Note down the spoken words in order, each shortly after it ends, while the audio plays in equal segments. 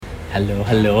ฮัลโห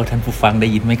ลท่านผู้ฟังได้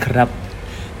ยินไหมครับ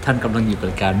ท่านกำลังอยู่กับ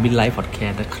รายการ Midlife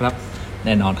Podcast นะครับแ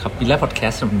น่นอนครับ Midlife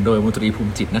Podcast สนับสนุนโดยมนตรีภู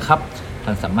มิจิตนะครับท่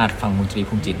านสามารถฟังมนตรี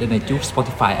ภูมิจิตได้ในจุ๊ก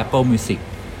Spotify Apple Music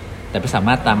แต่ไม่สาม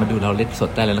ารถตามมาดูเราเล่นสด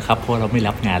ได้เลยนะครับเพราะเราไม่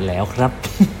รับงานแล้วครับ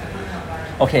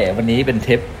โอเควันนี้เป็นเท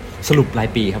ปสรุปราย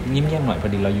ปีครับเงียบๆหน่อยพอ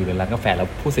ดีเราอยู่ในร้านกาแฟแล้ว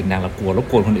พูดเสียงดังเรากลัวรบ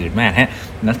กวนคนอื่นมากฮะ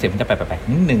นั้นเสียงมันจะแปลก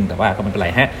ๆนิดนึงแต่ว่าก็ไม่เป็นไร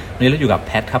ฮะวันนี้เราอยู่กับแ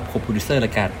พทครับโคโปรดิวเซอร์รา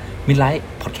ยการ Midlife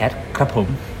Podcast ครับผม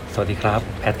สวัสดีครับ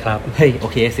แพทครับเฮ้ยโอ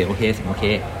เคเสียงโอเคโอเค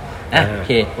โอเ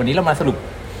ควันนี้เรามาสรุป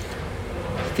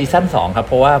ซีซั่น2ครับเ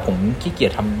พราะว่าผมขี้เกีย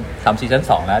จทำซีซั่น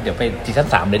2แล้วเดี๋ยวไปซีซั่น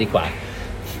3เลยดีกว่า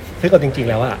ซึ่งเอาจริงๆ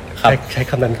แล้วอ่ะใช้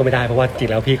คำนั้นก็ไม่ได้เพราะว่าจริง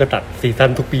แล้วพี่ก็ตัดซีซั่น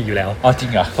ทุกปีอยู่แล้วอ๋อจริ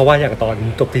งเหรอเพราะว่าอย่างตอน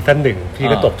จบซีซั่น1พี่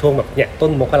ก็จบช่วงแบบเนี่ยต้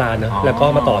นมกราเนอะแล้วก็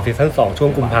มาต่อซีซั่น2ช่ว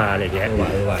งกุมภาอะไรอย่างเงี้ย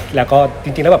แล้วก็จ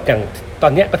ริงๆแล้วแบบอย่างตอ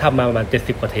นเนี้ยก็ทำมาประมาณ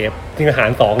70กว่าเทปจริงอาหาร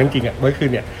2จริงๆอ่ะเมื่อคืน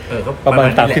เนี่ยประมาณ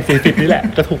30-40นี่แหละ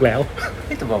ก็ถูกแล้ว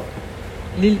แต่แบบ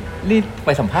รีบไป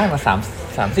สัมภาษณ์มา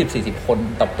30-40คน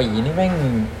ต่อปีนี่แม่ง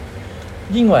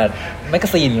ยิ่งกว่าแมกกา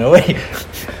ซีนเลยเว้ย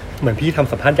เหมือนพี่ท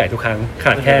ำสัมภาษณ์ใหญ่ทุกครั้งข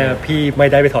าดแค่พี่ไม่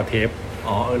ได้ไปถอดเทป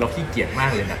อ๋อเราขี้เกียจมา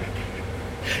กเลยนะ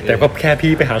แต่ก็แค่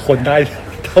พี่ไปหาคนได้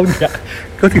เท่านี้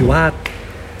ก็ถือว่า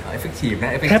effective น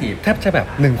ะ effective แทบจะแบบ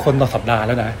1คนต่อสัปดาห์แ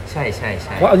ล้วนะใช่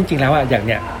ว่าเอาจริงๆแล้วอ่ะอย่างเ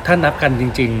นี้ยถ้านับกันจ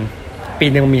ริงๆปี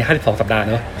นึงมันมี52สัปดาห์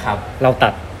เนอะครับเราตั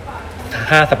ด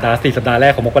5สัปดาห์4สัปดาห์แร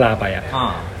กของมกราไปอ่ะ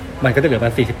มันก็จะเหลือประม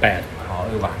าณ48อ๋อ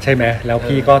ว่ะใช่ไหมแล้ว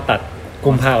พี่ก็ตัด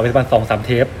กุมภาพันธ์ไปประมาณ 2-3 เ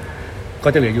ทปก็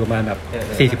จะเหลืออยู่ประมาณแบบ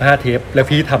45เทปแล้ว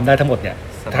พี่ทำได้ทั้งหมดเนี่ย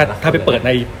ถ้าไปเปิดใ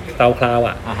นSoundCloud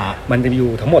อ่ะมันจะอ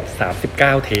ยู่ทั้งหมด39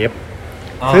เทป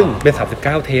ซึ่งเป็น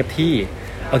39เทปที่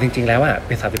เอาจริงๆแล้วอ่ะเ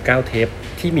ป็น39เทป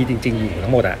ที่มีจริงๆอยู่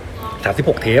ทั้งหมดอ่ะ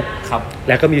36เทปครับแ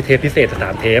ล้วก็มีเทปพิเศษ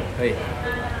3เทปเฮ้ย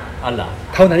อ๋อเหรอ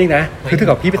เท่านั้นเองนะคือถ้าเ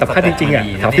กิดพี่ไปสัมภาษณ์จริงๆอ่ะ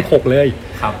36เลย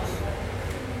ครับ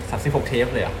36เทป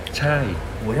เลยอ่ะใช่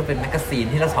โหถ้าเป็นแมกกาซีน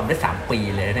ที่เราทำได้3ปี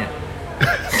เลยเนี่ย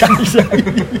ใช่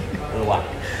ว่ะ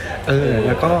แ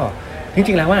ล้วก็จ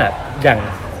ริงๆแล้วว่าอย่าง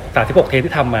36เทป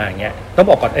ที่ทำมาอย่างเงี้ยต้อง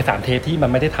บอกก่อนไอ้3เทปที่มั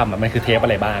นไม่ได้ทำมันคือเทปอะ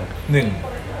ไรบ้าง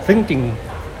1ซึ่งจริง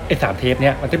ไอ้3เทปเ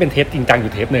นี้ยมันจะเป็นเทปจริงจังอ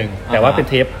ยู่เทปนึงแต่ว่าเป็น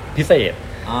เทปพิเศษ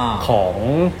ของ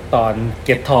ตอน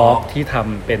Get Talk ที่ท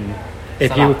ำเป็นเอ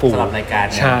พิวปูสลับรายการ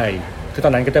ใช่คือตอ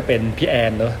นนั้นก็จะเป็นพี่แอ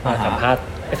นเนอะมาสัมภาษณ์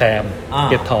แซม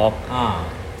Get Talk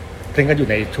ซึ่งก็อยู่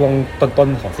ในช่วงต้น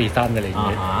ๆของซีซั่นอะไรอย่างเ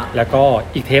งี้ยแล้วก็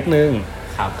อีกเทปนึง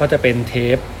ก็จะเป็นเท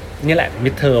ปนี่แหละมิ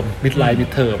ดเทอมมิดไลน์มิด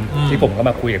เทอมที่ผมก็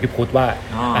มาคุยกับพี่พุทธว่า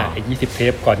ไอ้20เท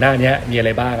ปก่อนหน้านี้มีอะไร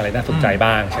บ้างอะไรน่าสนใจ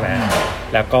บ้างใช่ไหม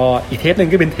แล้วก็อีกเทปนึง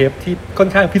ก็เป็นเทปที่ค่อน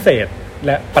ข้างพิเศษแ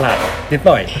ละประหลาดนิดห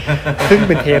น่อยซึ่ง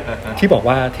เป็นเทปที่บอก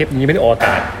ว่าเทปนี้ไม่ได้ออกอาก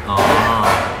าศ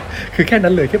คือแค่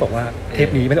นั้นเลยที่บอกว่าเทป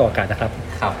นี้ไม่ได้ออกอากาศนะครับ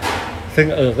ซึ่ง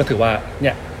ก็ถือว่าเ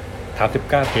นี่ย39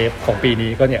เทปของปีนี้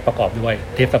ก็เนี่ยประกอบด้วย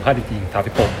เทปสัมภาษณ์จริงๆ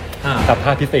36สัมภ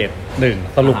าษณ์พิเศษ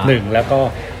1สรุป1แล้วก็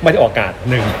ไม่ได้ออกอากาศ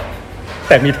1แ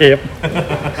ต่มีเทป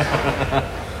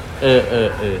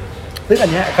ซึ่งอั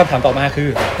นเนี้ยคำถามต่อมาคือ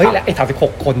เฮ้ยแล้วไอ้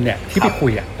36คนเนี่ยที่ไปคุ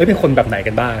ยอ่ะเป็นคนแบบไหน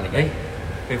กันบ้างอะไรเงี้ย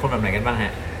เป็นคนแบบไหนกันบ้างฮ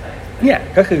ะเนี่ย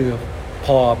ก็คือพ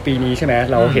อปีนี้ใช่ไหม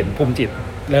เราเห็นภูมิจิต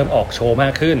เริ่มออกโชว์มา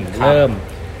กขึ้นเริ่ม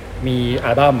มีอั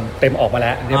ลบั้มเต็มออกมาแ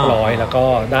ล้วเรียบร้อยแล้วก็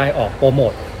ได้ออกโปรโม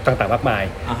ทต่างๆมากมาย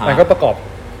มันก็ประกอบ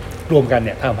รวมกันเ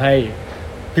นี่ยทำให้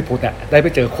พี่พุทธเนี่ยได้ไป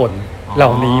เจอคนเหล่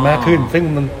านี้มากขึ้นซึ่ง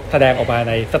มันแสดงออกมา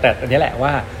ในสแตทอันนี้แหละว่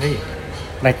า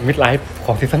ในมิดไลฟ์ข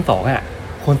องซีซั่น2อ่ะ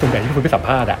คนส่วนใหญ่ที่พี่พุทธไปสัมภ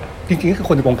าษณ์อ่ะจริงๆก็คือ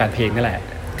คนในวงการเพลงนี่แหละ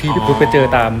ที่พี่พุทธไปเจอ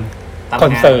ตามคอ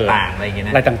นเสิร์ต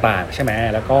อะไรต่างๆใช่ไหม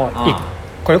แล้วก็อีก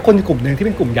คนกลุ่มนึงที่เ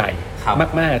ป็นกลุ่มใหญ่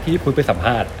มากๆที่พี่พุทธไปสัมภ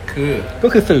าษณ์ก็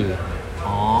คือสื่อ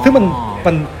ซึ่ง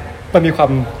มันมีควา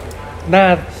มน่า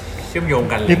เชื่อมโยง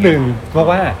กันนิดนึงเพราะ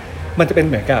ว่ามันจะเป็น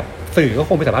เหมือนกับสื่อก็ค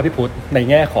งไปสัมภาษณ์พี่พุทธใน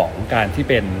แง่ของการที่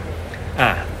เป็น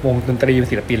วงดนตรี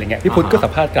ศิลปินอะไรเงี้ยพี่พุทธก็สั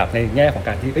มภาษณ์กลับในแง่ของก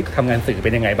ารที่ทำงานสื่อเป็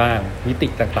นยังไงบ้างมิติ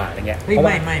ต่างๆอะไรเงี้ยไ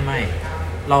ม่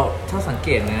เราถ้าสังเก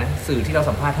ตนะสื่อที่เรา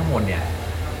สัมภาษณ์ทั้งหมดเนี่ย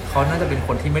เขาน่าจะเป็นค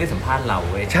นที่ไม่ได้สัมภาษณ์เรา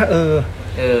เว้ยใช่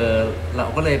เรา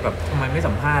ก็เลยแบบทำไมไม่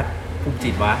สัมภาษณ์ภูมิจิ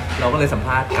ตวะเราก็เลยสัมภ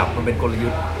าษณ์กลับมันเป็นกลยุ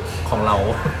ทธ์ของเรา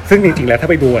ซึ่งจริงๆแล้วถ้า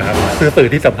ไปดูนะครับสื่อ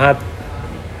ที่สัมภาษณ์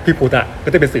พี่พุทธอ่ะก็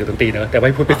จะเป็นสื่อดนตรีเนอะแต่ว่า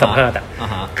พี่พุทธไปสัมภาษณ์อ่ะ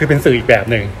คือเป็นสื่ออีกแบบ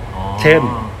นึงเช่น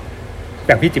อ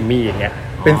ย่างพี่จิมมี่อย่างเงี้ย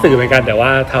เป็นสื่อเหมือนกันแต่ว่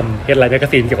าทำเฮดไลน์แมกกา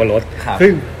ซีนเกี่ยวกับรถซึ่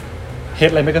งเฮ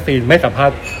ดไลน์แมกกาซีนไม่สัมภา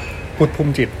ษณ์พุทธภู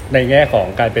มิจิตในแง่ของ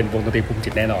การเป็นวงดนตรีภูมิจิ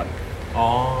ตแน่นอน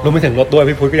รวมไปถึงรถด้วย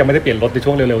พี่พุทธก็ยังไม่ได้เปลี่ยนรถใน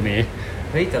ช่วงเร็วๆนี้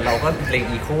เฮ้ยแต่เราก็เล็ง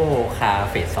อีโคคา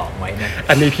เฟส2ไว้นะ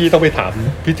อันนี้พี่ต้องไปถาม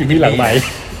พี่จิมมี่หลังไหม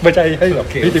ไม่ใช่ให้แบบ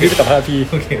พี่จิมมี่ไปสัมภาษณ์พี่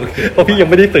โอเคเพราะพี่ยัง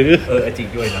ไม่ได้ซื้อจริง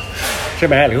ด้วยนะ ใช่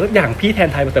ไหมหรือว่าอย่างพี่แทน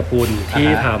ไทยมาตะปูลที่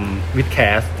ทำวิดแค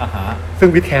สซึ่ง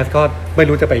วิดแคสก็ไม่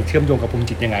รู้จะไปเชื่อมโยงกับภูมิ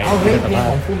จิตยังไงเพลง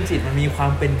ของภูมิจิตมันมีควา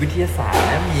มเป็นวิทยาศาสตร์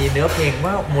และมีเนื้อเพลง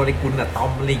ว่าโมเลกุลอะตอ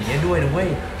มลิงเนี่ยด้วยนะเว้ย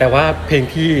แต่ว่าเพลง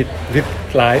ที่วิด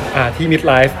ไลฟ์ที่มิด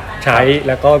ไลฟ์ใช้แ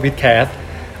ล้วก็วิดแคส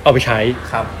เอาไปใช้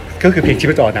ครับก็คือเพลงชี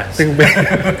พจรนะซึ่งไ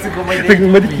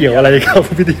ม่ได้เกี่ยวอะไรกับ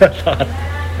วิทยาศาสตร์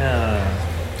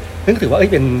ซึ่งถือว่า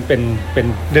เป็น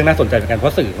เรื่องน่าสนใจเหมือนกันเพรา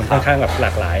ะสื่อมันค่อนข้างแบบหล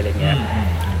ากหลายอะไรเงี้ย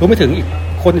รู้ไปถึงอีก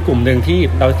คนกลุ่มหนึ่งที่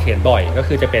เราเขียนบ่อยก็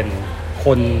คือจะเป็นค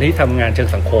นที่ทำงานเชิง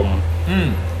สังคม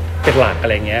เป็นหลักอะ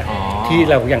ไรเงี้ยที่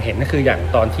เราอย่างเห็นก็คืออย่าง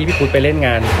ตอนที่พี่พุทธไปเล่นง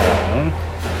านของ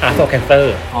Art for Cancer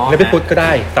แล้วพี่พุทธก็ไ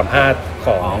ด้สัมภาษณ์ข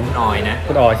องคุณออยนะ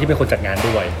คุณออยที่เป็นคนจัดงาน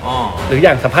ด้วยหรืออ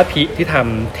ย่างสัมภาษณ์พีที่ท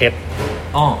ำเท็ด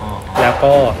แล้ว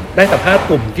ก็ได้สัมภาษณ์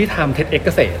กลุ่มที่ทำเท็ดเอ็กเ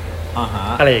กษตร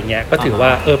อะไรอย่างเงี้ยก็ถือว่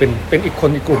าเป็นอีกคน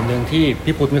อีกกลุ่มนึงที่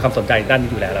พี่พุทธมีความสนใจด้านนี้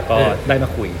อยู่แล้วก็ได้มา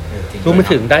คุยรวมไป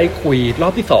ถึงได้คุยรอ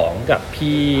บที่2กับ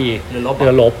พี่เรื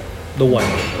อลบด้วย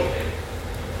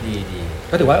ดี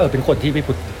ก็ถือว่าเป็นคนที่พี่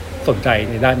พุทธสนใจ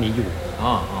ในด้านนี้อยู่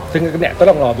ซึ่งเนี่ยก็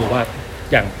ต้องรอดูว่า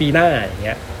อย่างปีหน้าอย่างเ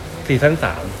งี้ยซีซั่น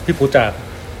3พี่พุทธจะ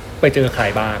ไปเจอใคร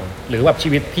บ้างหรือว่าชี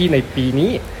วิตพี่ในปีนี้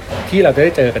ที่เราจะไ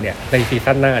ด้เจอกันเนี่ยในซี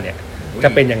ซั่นหน้าเนี่ยจะ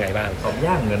เป็นยังไงบ้างตอบย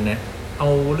ากเงินนะเอา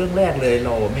เรื่องแรกเลยเร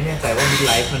าไม่แน่ใจว่ามิดไ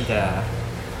ลฟ์มันจะ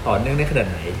ต่อเนื่องได้ขนาด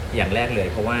ไหนอย่างแรกเลย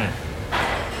เพราะว่า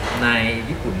นาย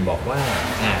ญี่ปุ่นบอกว่า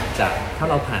จะถ้า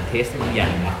เราผ่านเทสบางอย่า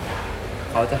งนะ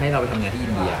เขาจะให้เราไปทำงานที่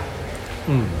อินเดีย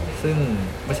ซึ่ง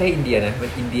ไม่ใช่อินเดียนะเป็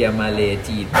นอินเดียมาเล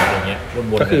จีนอะไรเงี้ยว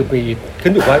นๆก็คือปีขึ้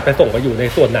นอยู่ว่าไปส่งไปอยู่ใน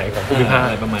ส่วนไหนของภูมิภาคอ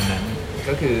ะไรประมาณนั้น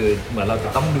ก็คือเหมือนเราจะ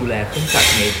ต้องดูแลเครื่องจัก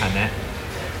รในฐานะ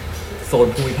โซน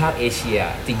ภูมิภาคเอเชีย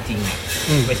จริง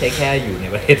ๆไม่ใช่แค่อยู่ใน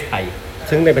ประเทศไทย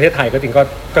ซึ่งในประเทศไทยก็จริง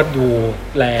ก็ดู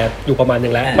แลอยู่ประมาณนึ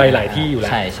งแล้วไปหลายที่อยู่แล้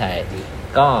วใช่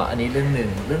ก็อันนี้เรื่อง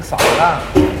1เรื่อง2ก็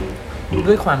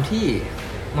ด้วยความที่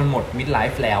มันหมดมิดไล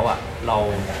ฟ์แล้วอ่ะเรา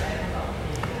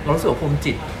รู้สึกว่าภูมิ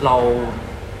จิตเร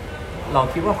า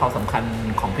คิดว่าความสำคัญ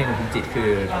ของเพลงของภูมิจิตคือ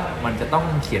มันจะต้อง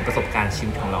เขียนประสบการณ์ชี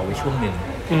วิตของเราไว้ช่วงหนึ่ง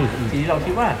ทีนี้เรา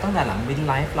คิดว่าตั้งแต่หลังมิดไ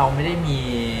ลฟ์เราไม่ได้มี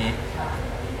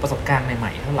ประสบการณ์ให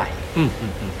ม่ๆเท่าไหร่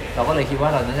เราก็เลยคิดว่า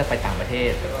เราน่าจะไปต่างประเท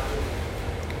ศ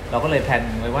เราก็เลยแพลน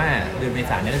ไว้ว่าเดือนเม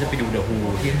ษายนนี้เราจะไปดู The Who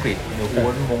ที่อังกฤษ The Who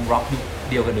เป็นวงร็อกยุค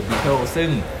เดียวกับ The Beatles ซึ่ง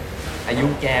อายุ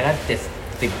แกก็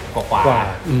70กว่า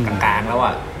กลางๆแล้ว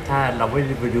อ่ะถ้าเราไม่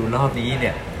ไปดูรอบนี้เ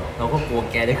นี่ยเราก็กลัว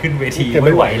แกได้ขึ้นเวทีไ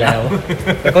ม่ไหวแล้ว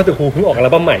แล้วก็ The Who เพิ่งออกอัล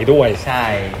บั้มใหม่ด้วยใช่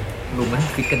รู้มั้ย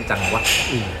ฟิกกันจังวะ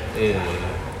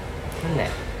นั่นแหล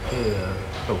ะ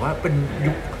แบบว่าเป็น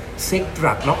ยุคเซ็กด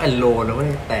รักล็อกแอนด์โรลแล้วเว้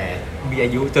ยแต่มีอา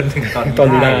ยุจนถึงตอน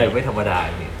นี้ได้ไม่ธรรมดา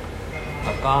เนี่ยแ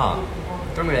ล้วก็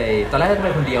เลยตอนแรกจะไป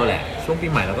คนเดียวแหละช่วงปี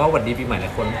ใหม่แล้วก็วันดีปีใหม่หลา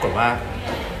ยคนปรากฏว่า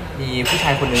มีผู้ช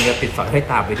ายคนนึงจะติดสอยห้อย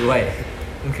ตามไปด้วย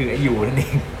นั่นคือไอ้ยูนั่นเอ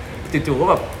งจู่ๆก็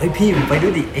แบบเฮ้ยพี่ไปด้ว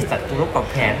ยดิไอ้สัตว์กูต้องปรับ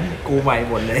แผนกูใหม่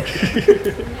หมดเลย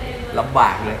ลำบ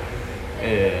ากเลย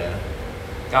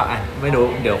ก็ไม่รู้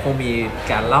เดี๋ยวคงมี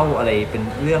การเล่าอะไรเป็น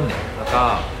เรื่องเนี่ยแล้วก็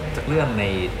จากเรื่องใน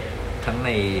ทั้งใ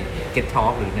น Get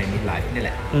Talk หรือใน Mid Life นี่แห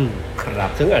ละครับ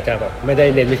ซึ่งอาจจะแบบไม่ได้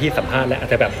เน้นไปที่สัมภาษณ์และอาจ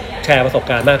จะแบบแชร์ประสบ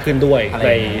การณ์มากขึ้นด้วยใน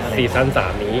ซีซั่น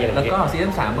3นี้แล้วก็ซีซั่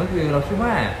น3ก็คือเราคิดว่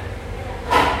า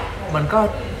มันก็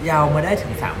ยาวมาได้ถึ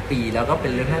ง3ปีแล้วก็เป็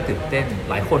นเรื่องน่าตื่นเต้น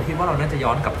หลายคนคิดว่าเราน่าจะย้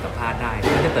อนกลับสัมภาษณ์ได้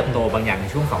น่าจะเติบโตบางอย่างใน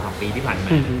ช่วง 2-3 ปีที่ผ่านม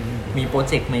ามีโปร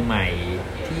เจกต์ใหม่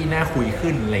ๆที่น่าคุย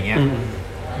ขึ้นอะไรเงี้ย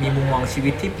มีมุมมองชีวิ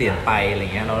ตที่เปลี่ยนไปอะไร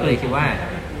เงี้ยเราเลยคิดว่า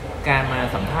การมา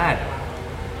สัมภาษณ์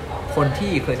คน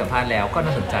ที่เคยสัมภาษณ์แล้วก็น่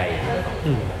าสนใจ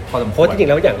พอสมควรจริงๆ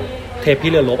แล้วอย่างเทป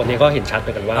พี่เรือลบอันนี้ก็เห็นชัดเห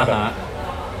มือนกันว่า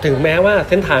ถึงแม้ว่า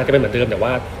เส้นทางจะเป็นเหมือนเดิมแต่ว่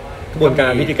ากระบวนกา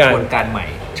รวิธีการใหม่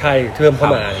ใช่เพิ่มเข้า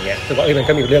มาอย่างเงี้ยคือว่ามัน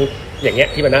ก็มีเรื่องอย่างเงี้ย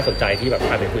ที่มันน่าสนใจที่แบบ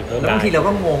อาจจะคุยเพิ่มได้บางทีเรา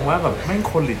ก็งงว่าแบบแม่ง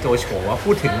คนหรือโจโฉว่าพู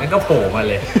ดถึงแม่งก็โผล่มา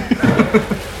เลย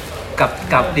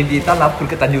กับดีต้อนรับคุณ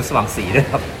กตัญญูสว่างศรีด้วย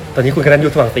ครับตอนนี้คุณกตัญญู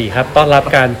สว่างศรีครับต้อนรับ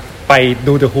การไป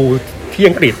ดู The Who ที่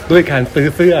อังกฤษด้วยการซื้อ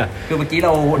เสื้อคือเมื่อกี้เร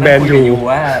าคุยกันอยู่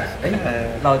ว่า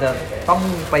เราจะต้อง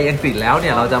ไปอังกฤษแล้วเ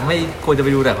นี่ยเราจะไม่ควรจะไป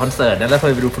ดูแต่คอนเสิร์ตนะแล้วเค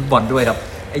ยไปดูฟุตบอลด้วยครับ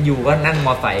ไอ้ยูก็นั่งม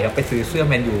อไซค์ครับไปซื้อเสื้อ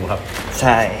แมนยูครับใ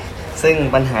ช่ซึ่ง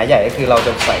ปัญหาใหญ่ก็คือเราจ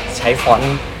ะใช้ฟอน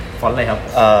ต์อะไรครับ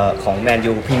ของแมน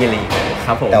ยูพรีเมียร์ลีกค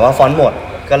รับผมแต่ว่าฟอนต์หมด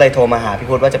ก็เลยโทรมาหาพี่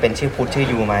พุทธว่าจะเป็นชื่อพุทธชื่อ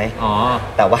ยูไหม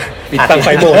แต่ว่าปิดตั้งไฟ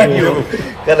โหมดอยู่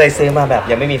ก็เลยซื้อมาแบบ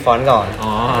ยังไม่มีฟอนต์ก่อน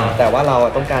แต่ว่าเรา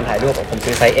ต้องการถ่ายรูปผม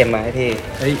ซื้อไซส์ M มาให้พี่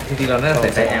เฮ้ยจริงๆเราน่าจะใส่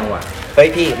ไซส์ L อ่ะเฮ้ย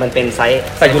พี่มันเป็นไซ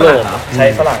ส์ยุโรปใช่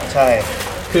ฝรั่งใช่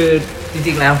คือจ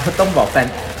ริงๆแล้วต้องบอกแฟน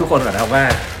ทุกคนก่อนนะครับว่า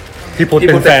พี่พุทธเ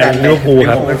ป็นแฟนลิเวอร์พูล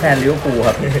ครับเป็นแฟนลิเวอร์พูลค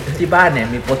รับที่บ้านเนี่ย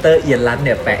มีโปสเตอร์เอียนรันเ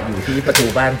นี่ยแปะอยู่ที่ประตู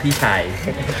บ้านพี่ชาย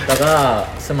แล้วก็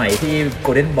สมัยที่โก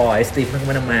ลเด้นบอยสตีฟแมค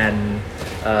แมน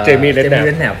เจมี่เร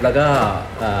ดแนปแล้วก็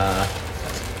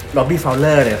ล็อบบี้ฟาวเล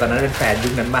อร์เนี่ยตอนนั้นเป็นแฟนยุ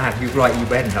คนั้นมากยุครอยอี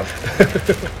เวนครับ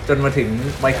จนมาถึง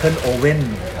ไมเคิลโอเว่น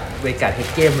เวกาเฮก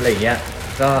เกมอะไรอย่างเงี้ย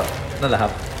ก็นั่นแหละครั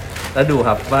บแล้วดูค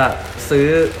รับว่าซื้อ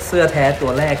เสื้อแท้ตั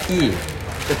วแรกที่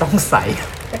จะต้องใส่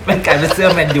มันกลายเป็นเสื้อ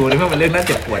แมนยูนี่มันเป็นเรื่องน่าเ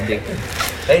จ็บปวดจริง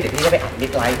เฮ้ยเดี๋ยวพี่จะไปอัดมิ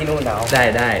ดไลท์ที่นู่นแล้ว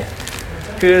ได้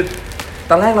คือ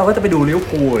ตอนแรกเราก็จะไปดูลิเวอร์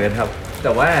พูลเลยครับแ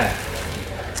ต่ว่า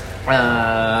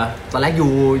ตอนแรกยู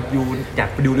อยาก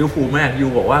ไปดูลิเวอร์พูลมากยู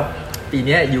บอกว่าปี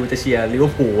นี้ยูจะเชียร์ลิเวอ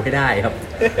ร์พูลให้ได้ครับ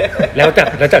แล้ว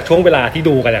จากช่วงเวลาที่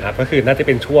ดูกันนะครับก็คือน่าจะเ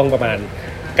ป็นช่วงประมาณ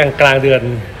กลางเดือน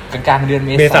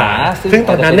เมษาซึ่ง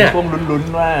ตอนนั้นเนี่ยช่วงลุ้น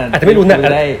ๆว่าอาจจะไม่ลุ้นนะ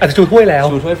อาจจะชูถ้วยแล้ว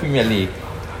ชูถ้วยพรีเมียร์ลีก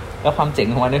แล้วความเจ๋ง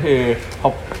ของมันก็คือพอ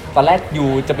ตอนแรกยู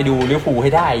จะไปดูลิเวอร์พูลใ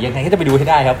ห้ได้ยังไงก็จะไปดูให้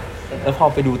ได้ครับแล้วพอ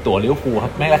ไปดูตั๋วลิเวอร์พูลครั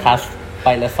บแม่งราคาไป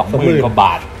ละ 20,000 กว่าบ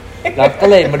าทแล้วก็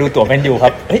เลยมาดูตั๋วแมนยูครั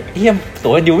บเฮ้ยเฮียตั๋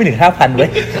วแมนยูไม่ถึง 5,000 เลย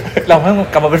เราให้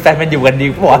กลับมาเป็นแฟนแมนยูกันดี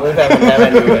กว่าเป็นแฟนแม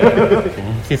นยู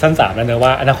ซีซั่น3แล้วเนอะว่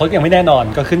าอนาคตยังไม่แน่นอน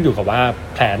ก็ขึ้นอยู่กับว่า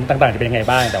แผนต่างๆจะเป็นยังไง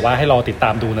บ้างแต่ว่าให้รอติดตา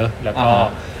มดูเนอะแล้วก็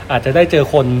อาจจะได้เจอ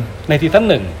คนในซีซั่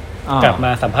น1กลับม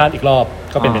าสัมภาษณ์อีกรอบ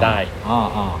ก็เป็นไปได้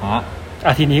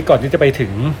ทีนี้ก่อนที่จะไปถึ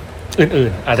งอื่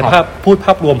นๆอาจจะพูดภ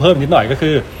าพรวมเพิ่มนิดหน่อยก็คื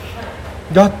อ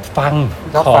ยอดฟัง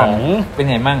ของเป็น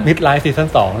ไงมั่ง Midlife ซีซั่น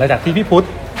2หลังจากที่พี่พุทธ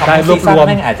ได้รวบรวม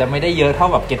อาจจะไม่ได้เยอะเท่า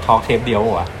แบบเก็ตทอล์กเทปเดียว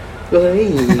อ่ะ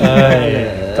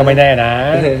ก็ไม่แน่นะ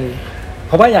เ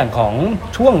พราะว่าอย่างของ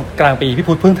ช่วงกลางปีพี่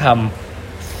พุทธเพิ่งท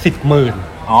ำ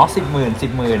 10,000 อ๋อ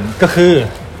 10,000 ก็คือ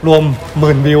รวม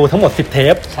10,000 วิวทั้งหมด10เท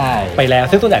ปไปแล้ว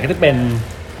ซึ่งตัวใหญ่ก็จะเป็น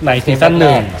ในซีซั่น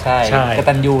1ใช่ก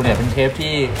ตัญญูเนี่ยเป็นเทป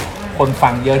ที่คนฟั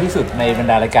งเยอะที่สุดในบรร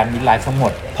ดารายการมิดไลฟ์ทั้งหม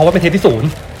ดเพราะว่าเป็นเทปที่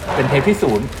0เป็นเทปที่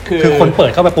0คือคนเปิ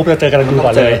ดเข้าไปปุ๊บจะเจอกันดูก่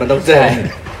อนเลยมันต้องเจอ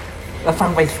แล้วฟั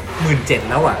งไป 17,000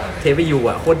 แล้วอ่ะเทปไปอยู่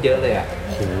อ่ะโคตรเยอะเลยอ่ะ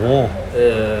โห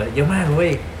เยอะมากเล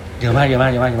ยเยอะมาก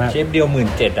เทปเดียว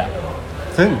 17,000 อ่ะ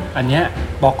ซึ่งอันเนี้ย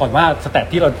บอกก่อนว่าสแตท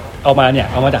ที่เราเอามาเนี่ย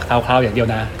เอามาจาก SoundCloud อย่างเดียว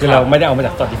นะคือเราไม่ได้เอามาจ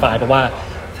าก Spotify เพราะว่า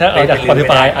ถ้าเอาจาก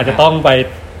Spotify อาจจะต้องไป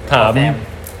ถาม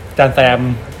จานแซม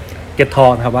เก็ตทอ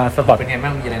งครับว่า Spot เป็นไงบ้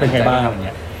างอย่างเ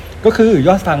งี้ยก็คือย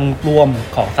อดฟังรวม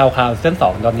ของ SoundCloud ซีซั่น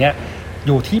2ตอนเนี้ยอ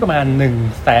ยู่ที่ประมาณ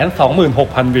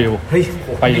 126,000 วิวเฮ้ย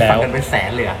ไปแล้วกันเป็นแสน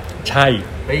เลยอ่ะใช่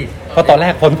เพราะตอนแร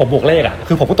กผมบวกเลขอ่ะ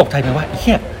คือผมก็ตกใจนะว่าเ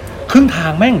หี้ยครึ่งทา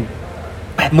งแม่ง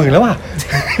 80,000 แล้วว่ะ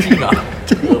จริงเหรอ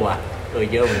ว่ะ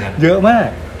เยอะเหมือนกันเยอะมาก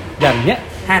อย่างเนี้ย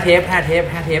5เท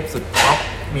ปสุดท็อป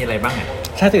มีอะไรบ้างอ่ะ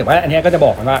ใช่แต่ว่าอันเนี้ยก็จะบ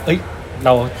อกกันว่าเอ้ยเร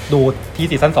าดูที่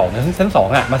ซีซั่น2นะซีซั่น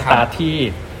2อ่ะมาสตาร์ทที่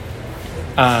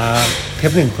เท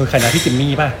ป1คือใครนะพี่จิม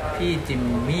มี่ป่ะพี่จิม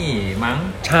มี่มั้ง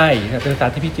ใช่เป็นสตา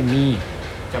ร์ทที่พี่จิมมี่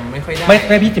จำไม่ค่อยได้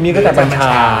ไม่พี่จิมมี่ก็จะบัญช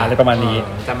าอะไรประมาณนี้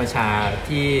จำบัญชา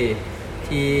ที่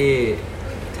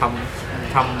ท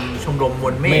ำชมรมม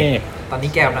วลเมฆตอนนี้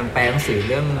แกกำลังแปลหนังสือ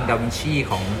เรื่องดาวินชี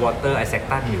ของวอเตอร์ไอแซค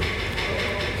ตันอยู่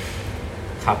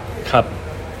ครับ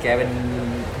แกเป็น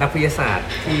นักวิทยาศาสตร์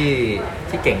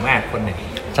ที่เก่งมากคนหนึ่ง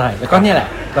ใช่แล้วก็เนี่ยแหละ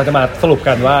เราจะมาสรุป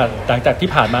กันว่าหลังจากที่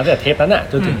ผ่านมาตั้งแต่เทปนั้นน่ะ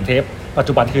จนถึงเทปปัจ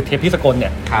จุบันคือเทปที่สกลเนี่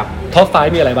ยท็อป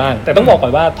5มีอะไรบ้างแต่ต้องบอกก่อ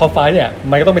นว่าท็อป5เนี่ย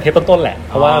มันก็ต้องเป็นเทปต้นๆแหละ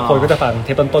เพราะว่าคนก็จะฟังเท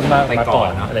ปต้นๆมากมาก่อ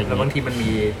นอะไรอย่างเงี้ยแล้วบางทีมัน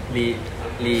มี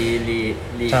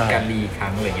รีการรีครั้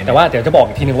งอะไรอย่างเงี้ยแต่ว่าเดี๋ยวจะบอก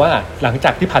อีกทีนึงว่าหลังจ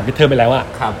ากที่ผ่านมิดเทอมไปแล้วอ่ะ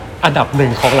อันดับ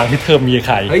1ของหลังมิดเทอมมีใ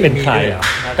ครเป็นใคร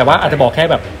แต่ว่าอาจจะบอกแค่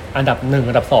แบบอันดับ1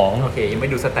อันดับ2โอเคยังไม่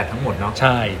ดูสแตททั้งหมดเนาะใ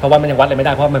ช่เพราะว่ามันยังวัดอะไรไม่ไ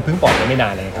ด้เพราะมันเพิ่งปล่อยไปไม่นา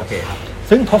นเลยครับโอเคครับ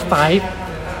ซึ่งท็อป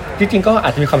5จริงๆก็อา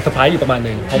จจะมีความเซอร์ไพรส์อยู่ประมาณ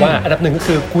นึงเพราะว่าอันดับ1ก็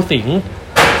คือครูสิงห์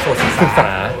ศึกษ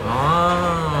า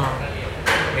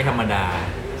ไม่ธรรมดา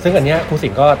ซึ่งอันเนี้ยครูสิ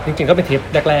งห์ก็จริงๆก็เป็นเทป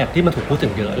แรกๆที่มันถูกพูดถึ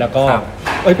งเยอะแล้วก็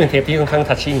เป็นเทปที่ค่อนข้าง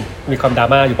ทัชชิ่งมีความดรา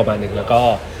ม่าอยู่ประมาณนึงแล้วก็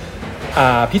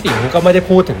พี่สิงห์ก็ไม่ได้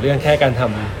พูดถึงเรื่องแค่การท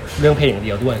ำเรื่องเพลงอย่างเ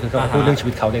ดียวด้วยคือก็พูดเรื่องชี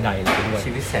วิตเขาใดๆอะไรด้วย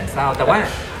ชีวิตแสนเศร้าแต่ว่า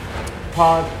พอ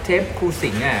เทปครูสิ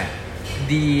งห์อ่ะ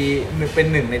ดีเป็น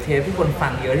หนึ่งในเทปที่คนฟั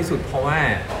งเยอะที่สุดเพราะว่า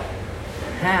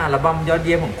5อัลบั้มยอดเ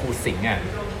ยี่ยมของครูสิงห์อ่ะ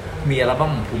มีอัลบั้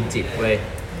มภูมิจิตเลย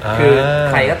คือ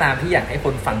ใครก็ตามที่อยากให้ค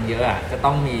นฟังเยอะอ่ะจะต้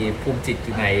องมีภูมิจิตอ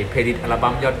ยู่ในเพลย์ลิสต์อัล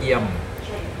บั้มยอดเยี่ยม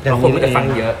แล้วคนก็จะฟัง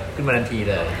เยอะขึ้นมาทันที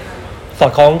เลยสอ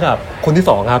ดคล้องกับคนที่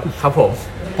2ครับผม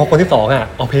เพราะคนที่2อ่ะ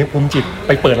เอาเพลงภูมิจิตไ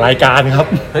ปเปิดรายการครับ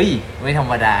เฮ้ยไม่ธร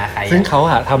รมดาใครซึ่งเขา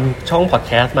อ่ะทำช่องพอดแ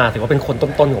คสต์มาถือว่าเป็นคน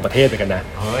ต้นๆของประเทศเหมือนกันนะ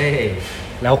เฮ้ย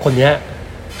แล้วคนเนี้ย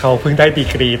เขาเพิ่งได้ดี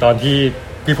กรีตอนที่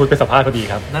พี่พุทธไปสัมภาษณ์พอดี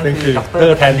ครับนั่นคือด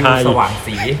ร.แทนไทยสว่างศ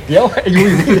รีเดี๋ยวอายุ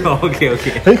อยู่นี่โอเค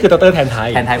นั่นคือดร.แทนไทย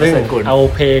เอา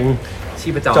เพลงชี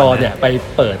พจรเนี่ยไป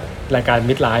เปิดรายการ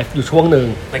Midlife อยู่ช่วงนึง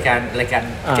รายการ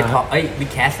เก็ตท็อปวิ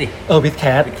ดแคสสิวิดแค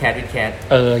ส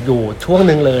อยู่ช่วง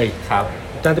นึงเลยครับ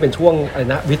น่าจะเป็นช่วงอะไร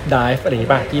นะวิดไดฟ์อะไรอย่าง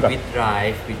งี้ป่ะที่แบบวิดได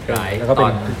ฟ์แล้วก็เป็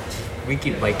นวิกฤ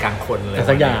ตวัยกลางคนเลย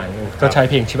สักอย่างก็ใช้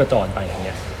เพลงชีพจรไปอย่างเ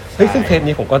งี้ยซึ่งเทป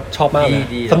นี้ผมก็ชอบมากเลย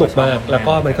สนุกมากแล้ว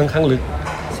ก็มันค่อนข้างลึก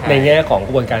ในแง่ของก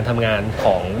ระบวนการทำงานข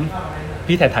อง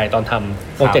พี่แทนไทยตอนท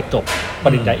ำโปรเจกต์จบป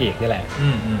ริญญาเอกนี่แหละ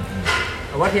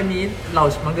แต่ว่าเทปนี้เรา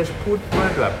มักจะพูดว่า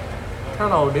แบบถ้า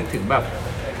เรานึกถึงแบบ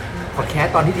พอดแคส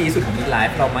ต์ตอนที่ดีที่สุดของมิดไล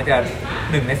ฟ์เรามักจะ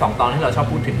1 ใน 2ตอนที่เราชอบ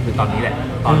พูดถึงคือตอนนี้แหละ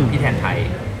ตอนพี่แทนไทย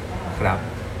ครับ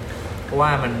เพราะว่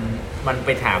ามันไป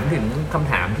ถามถึงค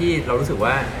ำถามที่เรารู้สึก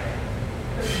ว่า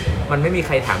มันไม่มีใค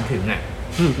รถามถึงอ่ะ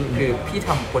คือพี่ท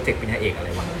ำโปรเจกต์ปริญญาเอกอะไร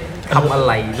วะทำอะไ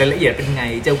รรายละเอียดเป็นไง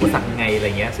เจออุปสรรคยังไงอะไร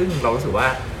เงี้ยซึ่งเรารู้สึกว่า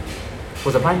บ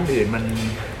ทสัมภาษณ์อื่น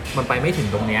มันไปไม่ถึง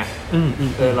ตรงเนี้ย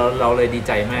เราเลยดีใ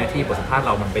จมากที่บทสัมภาษณ์เ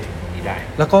รามันไปถึงตรงนี้ได้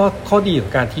แล้วก็ข้อดีขอ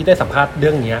งการที่ได้สัมภาษณ์เรื่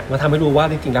องนี้มันทำให้รู้ว่า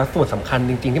จริงๆแล้วส่วนสำคัญ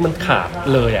จริงๆที่มันขาด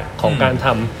เลยอ่ะของการท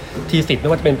ำทีสิทธ์ไม่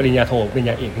ว่าจะเป็นปริญญาโทปริญ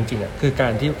ญาเอกจริงๆอ่ะคือกา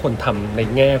รที่คนทำใน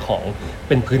แง่ของเ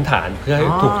ป็นพื้นฐานเพื่อให้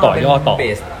ถูกต่อยอดต่อเบ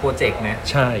สโปรเจกต์นะ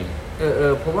ใช่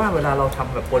เพราะว่าเวลาเราท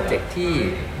ำแบบโปรเจกต์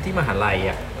ที่มหาลัย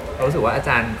อ่ะเรารู้สึกว่าอาจ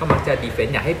ารย์ก็มักจะดีเฟน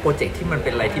ต์อยากให้โปรเจกต์ที่มันเป็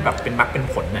นอะไรที่แบบเป็นมรรคเป็น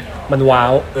ผลน่ะมันว้า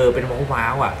วเป็นว้า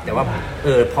วอ่ะแต่ว่า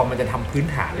พอมันจะทำพื้น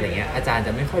ฐานอะไรเงี้ยอาจารย์จ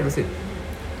ะไม่ค่อยรู้สึก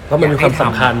ว่ามันมีความส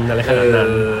ำคัญอะไรขนาดนั้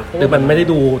นหรือมันไม่ได้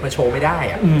ดูมาโชว์ไม่ได้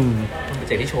อ่ะมันเป็นโปรเ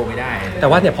จกต์ที่โชว์ไม่ได้แต่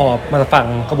ว่าเนี่ยพอมาฟัง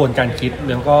กระบวนการคิด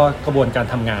แล้วก็กระบวนการ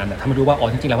ทำงานทำให้รู้ว่า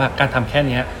จริงๆแล้วว่าการทำแค่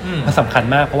นี้มันสำคัญ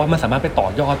มากเพราะว่ามันสามารถไปต่อ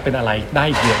ยอดเป็นอะไรได้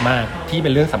เยอะมากที่เป็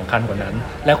นเรื่องสำคัญกว่านั้น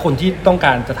แล้วคนที่ต้องก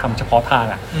ารจะทำเฉพาะทาง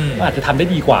อาจจะทำได้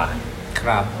ดีกว่าค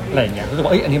รับอะไรอย่างเงี้ยรู้สึกว่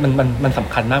าอันนี้มันส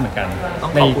ำคัญมากเหมือนกันต้อ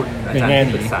งขอบคุณอาจารย์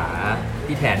ที่ปรึกษา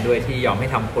พี่แทนด้วยที่ยอมให้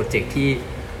ทำโปรเจกต์ที่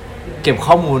เก็บ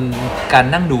ข้อมูลการ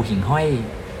นั่งดูหิ่งห้อย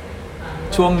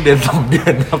ช่วงเดือน2 เดือ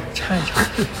นครับใช่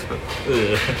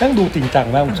นั่งดูจริงจัง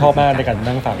มากผมชอบมากในการ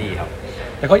นั่งฟังดีครับ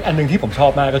แล้วก็อันนึงที่ผมชอ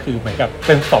บมากก็คือเหมือนกับเ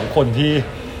ป็น2 คนที่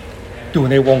อยู่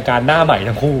ในวงการหน้าใหม่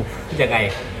ทั้งคู่ยังไง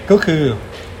ก็คือ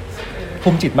ภู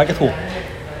มิจิตมักจะถูก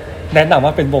แนะนำว่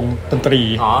าเป็นวงดนตรี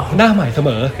หน้าใหม่เสม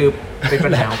อคือเป็นปั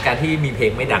ญหาของการที่มีเพล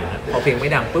งไม่ดังพอเพลงไม่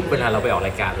ดังปุ๊บเวลาเราไปออกร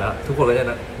ายการแล้วทุกคนก็จะ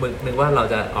นึกว่าเรา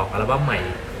จะออกอัลบั้มใหม่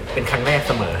เป็นครั้งแรกเ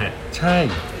สมอฮะใช่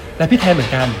และพี่แทนเหมือ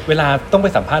นกันเวลาต้องไป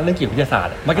สัมภาษณ์เรื่องเกี่ยวกับวิทยาศาสต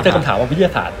ร์มันก็จะคำถามว่าวิทย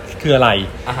าศาสตร์คืออะไร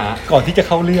ก่อนที่จะเ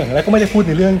ข้าเรื่องแล้วก็ไม่ได้พูดใ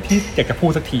นเรื่องที่อยากจะพู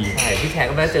ดสักทีใช่พี่แทน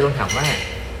ก็ไม่ได้เจอคำถามว่า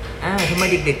ทำไม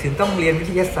เด็กๆถึงต้องเรียนวิ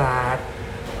ทยาศาสตร์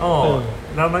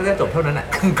แล้วมันก็จบเท่านั้นแหละ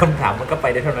คำถามมันก็ไป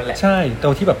ได้เท่านั้นแหละใช่แต่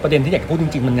ที่แบบประเด็นที่อยากจะพูดจ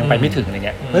ริงๆมันยังไปไม่ถึงอะไรเ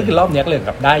งี้ยก็คือรอบนี้ก็เลยแ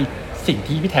บบได้สิ่ง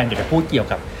ที่พี่แทนอยากจะพูดเกี่ยว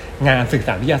กับงานสื่อส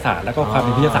ารวิทยาศาสตร์แล้วก็ความเ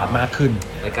ป็นวิทยาศาสตร์มากขึ้น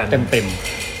เต็ม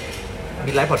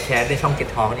มีไลฟ์พอดแคสต์ในช่อง Get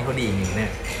Talk นี่เขาดีจริงๆเนี่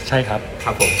ยใช่ครับค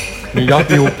รับผมมียอด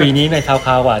วิวปีนี้ใน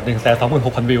SoundCloud กว่า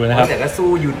 126,000 วิวนะครับแต่ก็สู้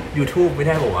YouTube ไม่ไ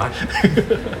ด้หรอวะ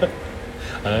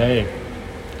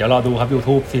เดี๋ยวรอดูครับ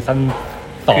YouTube ซีซั่น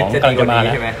2กำลังจะมาแ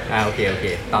ล้วใช่ไหมโอเค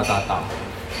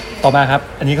ต่อมาครับ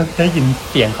อันนี้ก็ได้ยิน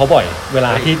เสียงเขาบ่อยเวล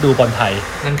าที่ดูบอลไทย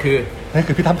นั่น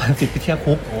คือพี่ตั้มพันศิษย์พิเชีย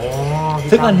คุป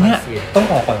ซึ่งอันนี้ต้อง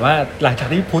บอกก่อนว่าหลังจาก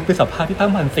ที่พุทธไปสัมภาษณ์พี่ตั้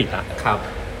มพันศิษย์ครับ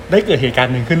ได้เกิดเหตุการ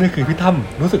ณ์หนึ่งขึ้นนั่นคือพี่ตั้ม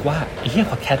รู้สึกว่าไอ้เหี้ย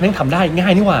พอดแคสต์แม่งทำได้ง่า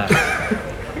ยนี่หว่า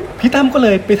พี่ตั้มก็เล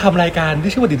ยไปทำรายการ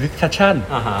ที่ชื่อว่า The Discussion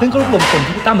ซึ่งก็รวบรวมคน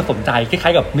ที่พี่ตั้มมาสนใจคล้า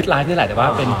ยๆกับ Midlife นี่แหละแต่ว่า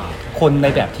เป็นคนใน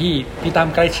แบบที่พี่ตั้ม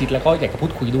ใกล้ชิดแล้วก็อยากจะพู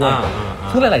ดคุยด้วย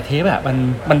ซึ่งหลายๆเทปแบบ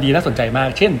มันดีน่าสนใจมาก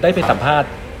เช่นได้ไปสัมภาษณ์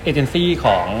เอเจนซี่ข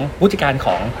องผู้จัดการข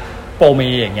องโปรเม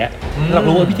อย่างเงี้ยเรา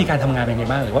รู้ว่าวิธีการทำงานเป็นไง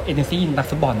บ้างหรือว่าเอเจนซี่นัก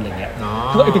ฟุตบอลอะไรเงี้ย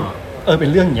คือเป็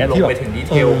นเรื่องอย่างเงี้ยที่แบบไปถึงดีเ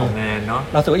ทลของงานเนาะ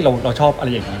เราสึกว่าเราชอบอะไร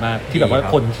อย่างนี้มากที่แบบว่า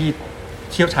คนที่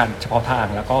เชี่ยวชาญเฉพาะทาง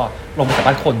แล้วก็ลงไปสัมภ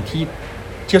าษณ์คนที่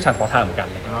เชี่ยวชาญเฉพาะทางเหมือนกัน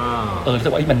เลยรู้สึ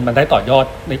กว่ามันได้ต่อยอด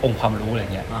ในองค์ความรู้อะไร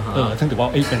เงี้ยซึ่งถือว่า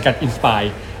เป็นการอินสไป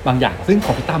ร์บางอย่างซึ่งข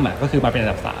องพี่ตั้มก็คือมาเป็นอั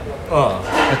นดับ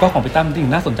3แล้วก็ของพี่ตั้มจริง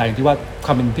น่าสนใจที่ว่าค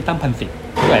วามเป็นพี่ตั้มพันศิษย์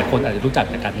หลายคนอาจจะรู้จัก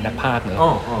จากการเป็นนักพากย์เนอะ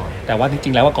แต่ว่าจริ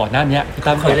งๆแล้วว่าก่อนหน้านี้พี่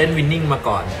ตั้มเคยเล่นวินนิ่งมา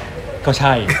ก่อนก็ใ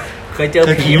ช่เคยเจอ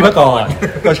ผีมาก่อน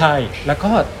ก็ใช่แล้วก็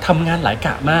ทำงานหลายก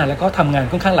ะมากแล้วก็ทำงาน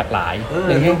ค่อนข้างหลากหลาย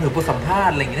อย่างเงี้ยถือผู้สัมภาษ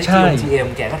ณ์อะไรอย่างเงี้ยใน GM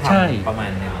แกก็ทำประมาณ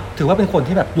นี้ถือว่าเป็นคน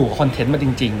ที่แบบอยู่กับคอนเทนต์มาจ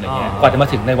ริงๆอะไรเงี้ยกว่าจะมา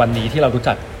ถึงในวันนี้ที่เรารู้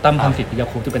จักตั้มพันศิษย์พิยา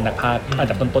คุปที่เป็นนักพากย์อัน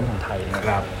ดับต้นๆของไทยค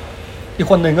รับอีก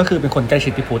คนนึงก็คือเป็นคนใกล้ชิ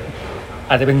ดพี่พุทธ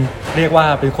อาจจะเป็นเรียกว่า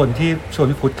เป็นคนที่ชวน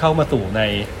พี่พุทธเข้ามาสู่ใน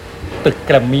ตึกแ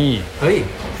กรมมี่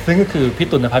ซึ่งก็คือพี่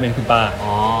ตุลนภาเป็นคุณป้า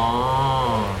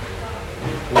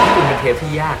พี่ตุลเป็นเทป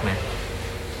ที่ยากนะ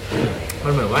มั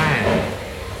นเหมือนว่า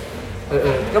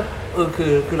ก็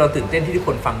คือเราตื่นเต้นที่ทุกค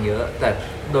นฟังเยอะแต่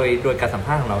โดยการสัมภ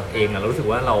าษณ์ของเราเองเรารู้สึก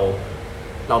ว่าเร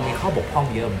ามีข้อบกพร่อง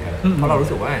เยอะเหมือนกันเพราะเรารู้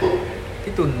สึกว่า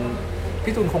พี่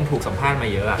ตุลคงถูกสัมภาษณ์มา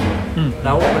เยอะอะแ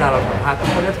ล้วเวลาเราสัมภาษณ์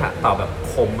เขาจะตอบแบบ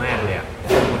คมมากเลยอะ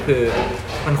คือ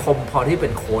มันคมพอที่เป็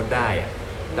นโค้ดได้อะ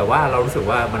แต่ว่าเรารู้สึก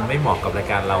ว่ามันไม่เหมาะกับราย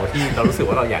การเราที่เรารู้สึก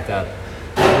ว่าเราอยากจะ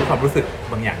รู้ความรู้สึก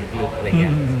บางอย่างลึกๆอะไรเงี้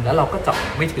ยแล้วเราก็เจาะ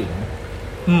ไม่ถึง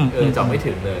เจาะไม่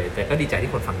ถึงเลยแต่ก็ดีใจ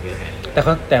ที่คนฟังเยอะไง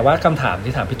แต่ว่าคำถาม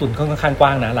ที่ถามพี่ตุลก็ค่อนข้างกว้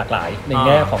างนะหลากหลายในแ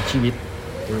ง่ของชีวิต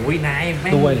โอ้ยนายแ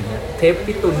ม่ง ด้วยอะไรเงี้ยเทป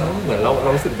พี่ตุลเหมือนเรา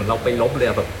รู้สึกเหมือนเราไปลบเลย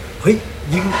แบบเฮ้ย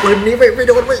ยิงปืนนี้ไม่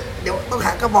โดนไปเดี๋ยวต้องห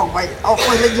ากระบอกไปเอา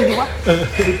ปืนแล้วยิงดีวะ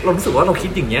คือเรารู้สึกว่าเราคิ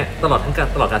ดอย่างเงี้ยตลอดก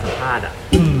ารสัมภาษณ์อ่ะ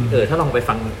ถ้าลองไป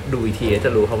ฟังดูอีกทีจ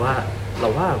ะรู้ครับว่าเรา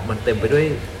ว่ามันเต็มไปด้วย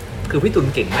คือพี่ตุล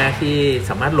เก่งมากที่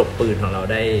สามารถหลบปืนของเรา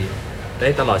ได้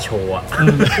ตลอดโชว์อ่ะ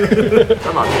ต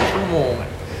ลอด1 ชั่วโมงอ่ะ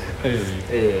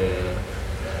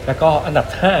แล้วก็อันดับ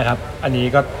5ครับอันนี้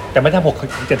ก็แต่ไม่ทำ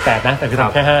6 7 8นะแต่คือท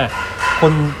ำแค่5ค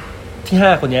นที่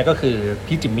5คนนี้ก็คือ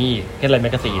พี่จิมมี่เฮดไลน์แม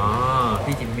กกาซีน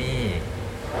พี่จิม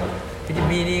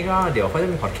มี่นี่ก็เดี๋ยวเขาจะ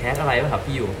มีพอดแคสต์อะไรป่ะครับ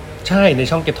พี่อยู่ใช่ใน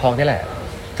ช่องเก็บทองนี่แหละ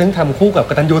ซึ่งทำคู่กับ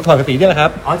กตัญญูถอดกตินี่แหละครั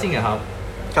บจริงเหรอครับ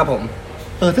ครับผม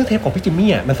ซึ่งเทปของพี่จิม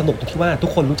มี่มันสนุกตรงที่ว่าทุ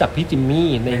กคนรู้จักพี่จิมมี่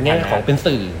ในแง่ของเป็น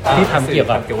สื่อที่ทำเกี่ยว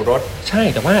กับรถใช่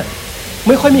แต่ว่าไ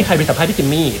ม่ค่อยมีใครไปสัมภาษณ์พี่จิม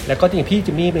มี่แล้วก็จริงพี่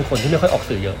จิมมี่เป็นคนที่ไม่ค่อยออก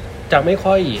สื่อเยอะจะไม่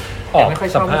ค่อยออก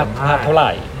สัมภาษณ์เท่าไห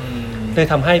ร่เลย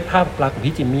ทำให้ภาพลักษณ์ของ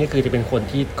พี่จิมมี่ก็คือจะเป็นคน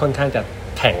ที่ค่อนข้างจะ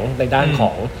แข็งในด้านขอ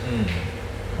ง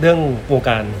เรื่องวงก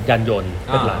ารยานยนต์เ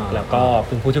ป็นหลักแล้วก็เ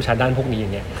ป็นผู้เชี่ยวชาญด้านพวกนี้อย่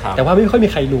างเงี้ยแต่ว่าไม่ค่อยมี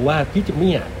ใครรู้ว่าพี่จิม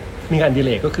มี่มีงานอดิเ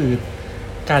รกก็คือ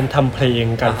การทำเพลง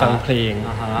การฟังเพลง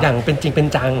อย่างเป็นจริงเป็น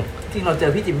จังจริงเราเจ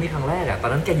อพี่จิมมี่ครั้งแรกตอ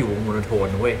นนั้นแกอยู่วงโมโนโทน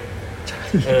เว้ย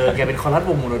แกเป็นคอรัส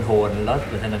วงโมโนโทนแล้ว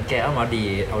หลังจากนั้นแกเอา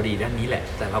ดีด้านนี้แหละ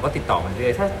แต่เราก็ติดต่อมันเรื่อ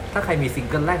ยถ้าใครมีซิง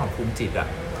เกิลแรกของภูมิจิต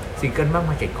ซิงเกิลมาก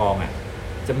มาเก็ตกอง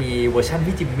จะมีเวอร์ชัน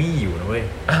พี่จิมมี่อยู่นะเว้ย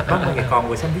มากมาเก็ตกองเ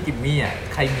วอร์ชันพี่จิมมี่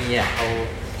ใครมี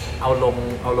เอาล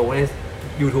งใน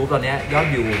YouTube ตอนนี้ยอด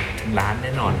วิวถึงล้านแ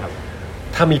น่นอนครับ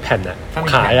ถ้ามีแผ่น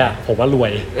ขายผมว่ารว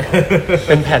ย เ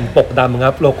ป็นแผ่นปกดำค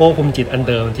รับโลโก้ภูมิจิตอัน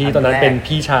เดิมที่ตอนนั้นเป็น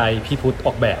พี่ชายพี่พุทธอ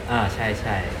อกแบบใ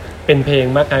ช่เป็นเพลง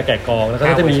มากมายแก่กองแล้วก็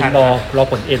จะมีรอ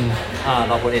ผลเอ็น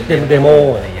รอผลเอ็นเป็นเดโม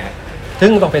อะไรเงี้ยซึ่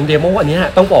งต้องเป็นเดโมอันนี้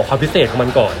ต้องบอกความพิเศษของมั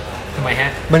นก่อนทำไมฮะ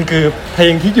มันคือเพล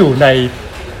งที่อยู่ใน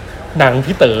หนัง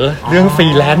พี่เต๋อเรื่องฟรี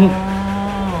แลนซ์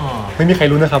ไม่มีใคร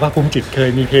รู้นะครับว่าภูมิจิตเคย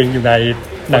มีเพลงอยู่ใน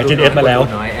หนัง GNS มาแล้ว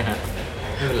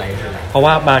เพราะ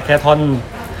ว่ามาแค่ท่อน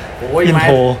อินโ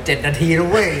ทร7 นาทีนะ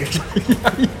เว้ย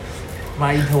มา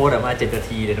อินโทรแต่มา7 นา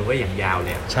ทีเลยนะเว้ยอย่างยาวเล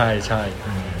ยใช่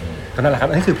ก็นั่นแหละครับ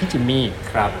นั่นคือพี่จิมมี่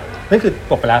ครับนั่นคือ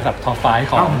ปกไปแล้วกับท็อปไฟว์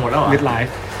ของมิดไล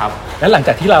ฟ์ครับแล้วหลังจ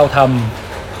ากที่เราท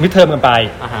ำมิดเทอมกันไป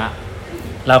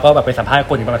เราก็แบบไปสัมภาษณ์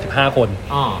คนอีกประมาณ15 คน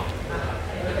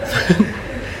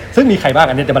ซึ่งมีใครบ้าง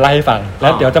อันนี้จะมาไล่ให้ฟังแล้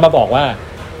วเดี๋ยวจะมาบอกว่า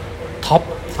ท็อป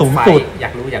สูงสุดอย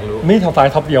ากรู้ไม่ท็อปไฟ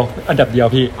ว์ท็อปเดียวอันดับเดียว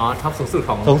พี่ท็อปสูงสุดข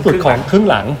องครึ่ง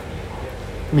หลัง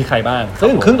มีใครบ้าง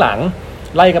ซึ่งครึ่งหลัง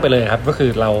ไล่กันไปเลยครับก็คือ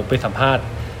เราไปสัมภาษณ์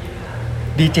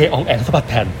ดีเจอ๋องแอนสะบัด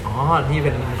แผ่นนี่เ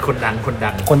ป็นคนดังคน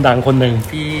หนึ่ง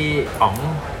พี่อ๋อง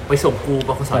ไปส่งกูบ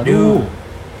ขส.ดู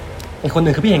อีกคนห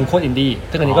นึ่งคือพี่เฮงโคตรอินดี้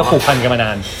ซึ่งอันนี้ก็ผูกพันกันมาน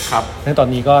านครับแล้วตอน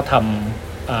นี้ก็ท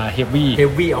ำเฮฟ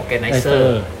วี่ออร์แกไนเซอ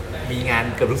ร์มีงาน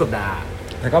เกือบทุกสัปดาห์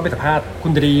แล้วก็ไปสัมภาษณ์คุ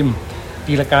ณดรีม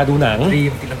ตีลังกาดูหนัง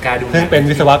ซึ่งเป็น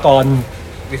วิศวกร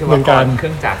เหมือนกันเค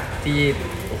รื่องจักรที่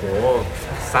โอ้โห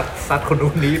ซัดคน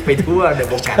นู้นนี้ไปทั่วใน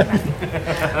วงการนั้น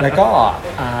แล้วก็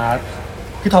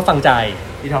พี่ท็อปฟังใจ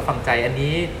อัน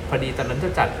นี้พอดีตอนนั้นจะ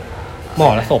จัดหมอ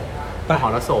ระศ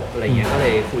พอะไรเงี้ยก็เล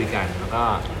ยคุยกันแล้วก็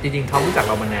จริงๆท็อปรู้จัก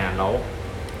เรามานานแล้ว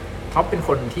ท็อปเป็นค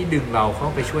นที่ดึงเราเข้า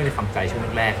ไปช่วยในฟังใจช่วง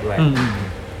แรกด้วย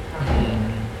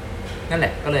นั่นแหล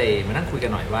ะก็เลยมานั่งคุยกั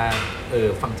นหน่อยว่า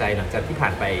ฟังใจหลังจากที่ผ่า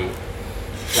นไป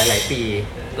หลายๆปี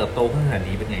เติบโตขึ้นขนาด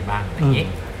นี้เป็นไงบ้างอย่างเงี้ย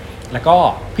แล้วก็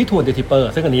พี่ทวนเดทิปเปอ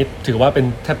ร์ซึ่งอันนี้ถือว่าเป็น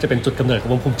แทบจะเป็นจุดกำเนิดขอ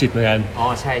งวงภูมิจิตเหมือนกัน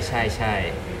ใช่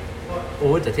โ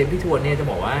อ้แต่เทปพี่ทวนเนี่ยจะ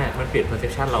บอกว่ามันเปลี่ยน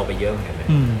perception เราไปเยอะเหมือนกันเลย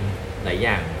หลายอ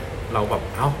ย่างเราแบบ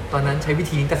ตอนนั้นใช้วิ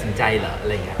ธีนี้ตัดสินใจเหรออะไ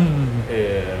รเงี้ย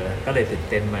ก็เลยตื่น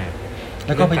เต้นมากแ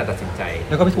ล้วก็การตัดสินใจ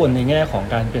แล้วก็พี่ทวนในแง่ของ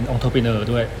การเป็นองค์ entrepreneur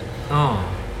ด้วย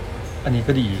อันนี้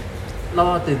ก็ดีเรา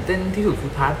ตื่นเต้นที่สุดคื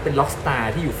อพาร์ทเป็นล็อกสตา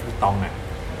ร์ที่อยู่ฟูตอง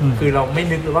คือเราไม่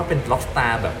นึกเลยว่าเป็นล็อกสตา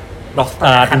ร์แบบล็อกสต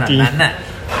าร์ขนาดนั้น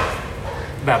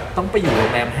แบบต้องไปอยู่โร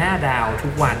งแรม5 ดาวทุ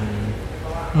กวัน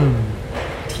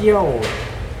เที่ยว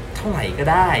เท่าไหร่ก็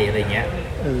ได้อะไรเงี้ย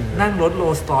นั่งรถโร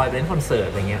ลส์รอยซ์ไปเล่นคอนเสิร์ต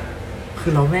อะไรเงี้ยคื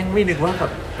อเราแม่งไม่นึกว่าแบ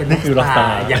บเป็นล็อกสตา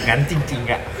ร์อย่างนั้นจริง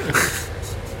ๆ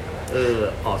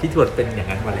พี่ทวนเป็นอย่าง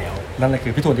นั้นมาแล้วนั่นแหละคื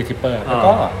อพี่ทวนเดทิปเปอร์แล้ว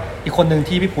ก็อีกคนนึง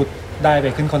ที่พี่พุทธได้ไป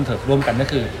ขึ้นคอนเสิร์ตร่วมกันก็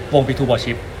คือวง P2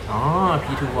 Worship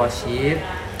P2 Worship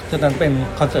ซึ่งนั้นเป็น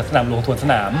คอนเสิร์ตสนามหลวงสวนส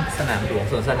นามหลวง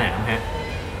สวนสนามฮะ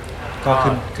ก็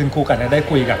ขึ้นคู่กันได้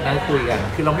คุยกัน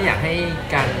คือเราไม่อยากให้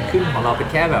การขึ้นของเราเป็น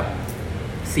แค่แบบ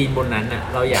ซีนบนนั้น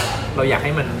เราอยากใ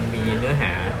ห้มันมีเนื้อห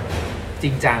าจริ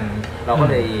งจังเราก็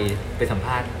เลยไปสัมภ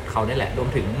าษณ์เขาได้แหละรวม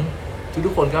ถึงทุ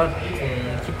กคนก็คง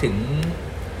คิดถึง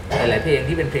หลายๆเพลง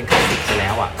ที่เป็นเพลงคลาสสิกไปแล้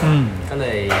วก็เล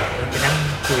ยไปนั่ง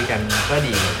คุยกันก็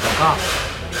ดีแล้วก็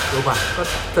รู้ป่ะก็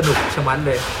สนุกชะมัดเ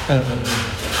ลย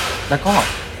แล้วก็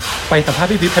ไปสัมภาษณ์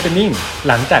พี่วิปแฮปปี้นิ่ง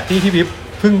หลังจากที่พี่วิป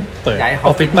เพิ่งเปิดอ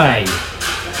อฟฟิศใหม่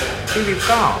พี่วิป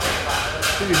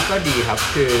ก็ดีครับ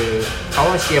คือเขา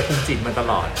เชียร์ภูมิจิตมาต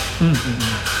ลอด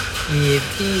มี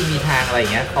ที่มีทางอะไร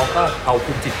เงี้ยเขาก็เอา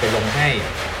ภูมิจิตไปลงให้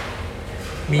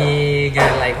มีงา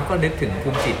นอะไรเขาก็นึกถึงภู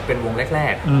มิจิตเป็นวงแร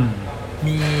กๆ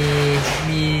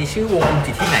มีชื่อวงภูมิ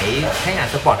จิตที่ไหนให้อ่าน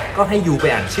สปอตก็ให้ยูไป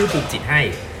อ่านชื่อภูมิจิตให้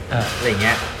อะไรเ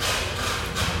งี้ย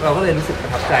เราก็เลยรู้สึกปร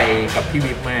ะทับใจกับพี่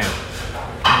วิปมาก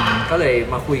ก็เลย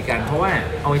มาคุยกันเพราะว่า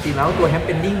เอาจริงๆแล้วตัว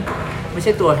Happening ไม่ใ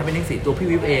ช่ตัว Happening สิตัวพี่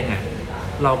วิปเองอ่ะ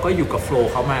เราก็อยู่กับโฟ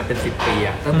ล์เขามาเป็น10 ปี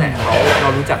อ่ะตั้งแต่เรา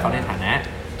รู้จักเขาในฐานะ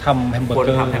ทำแฮมเบอร์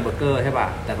เกอร์ใช่ป่ะ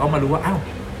แต่ก็มารู้ว่าอ้าว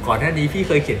ก่อนหน้านี้พี่เ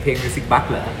คยเขียนเพลง Music Box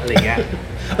เหรออะไรเงี้ย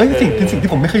เป็นสิ่งที่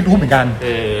ผมไม่เคยรู้เหมือนกัน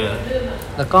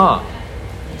แล้วก็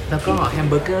แฮม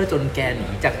เบอร์เกอร์จนแกหนี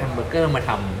จากแฮมเบอร์เกอร์มาท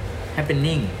ำ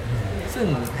Happening ซึ่ง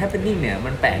Happening เนี่ย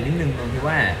มันแปลกนิดนึงตรงที่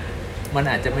ว่ามัน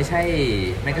อาจจะไม่ใช่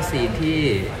แมกกาซีน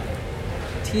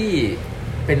ที่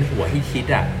เป็นหัวฮิต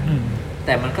อ่ะแ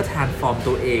ต่มันก็ทรานส์ฟอร์ม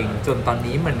ตัวเองจนตอน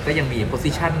นี้มันก็ยังมีโพ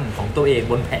สิชันของตัวเอง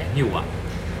บนแผงอยู่อ่ะ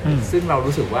ซึ่งเรา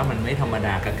รู้สึกว่ามันไม่ธรรมด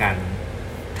ากับการ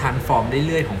ทรานส์ฟอร์ม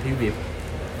เรื่อยๆของพี่วิป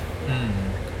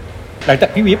หลังจาก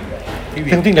พี่วิป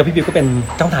จริงๆแล้วพี่วิปก็เป็น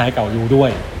เจ้านายเก่าอยู่ด้ว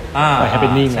ยให้เป็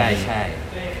นนิ่งใช่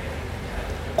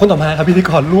คนต่อมาครับพิธี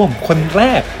กรร่วมคนแร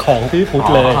กของพี่พุทธ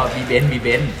เลยบีเบ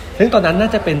นซึ่งตอนนั้นน่า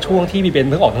จะเป็นช่วงที่บีเบน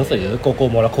เพิ่งออกหนังสือโกโก้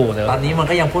โมร็อกโกนะตอนนี้มัน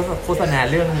ก็ยังโฆษณา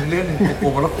เรื่องโกโก้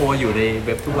โมร็อกโกอยู่ในเ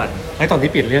ว็บทุกวันตอนนี้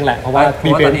เปลี่ยนเรื่องแหละเพราะว่า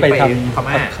บีเบนไป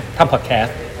ทำพอดแคส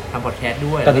ต์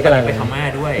ด้วยตอนนี้กำลังไปพม่า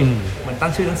ด้วยมันตั้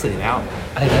งชื่อหนังสือแล้ว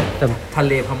อะไรนะทะเ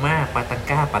ลพม่าปาตัง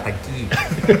ก้าปาตังกี้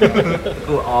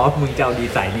กูมึงเจ้าดี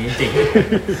สายนี้จริง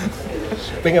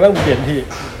เป็นไงบ้างบีเบนที่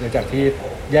หลังจากที่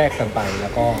แยกกันไปแล้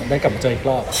วก็ได้กลับมาเจออีก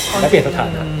รอบและเปลี่ยนสถา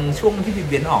นะช่วงที่บี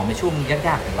เบนออกในช่วงย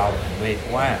ากๆของเราเลยเพรา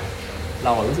ะว่าเร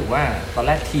ารู้สึกว่าตอนแ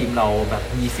รกทีมเราแบบ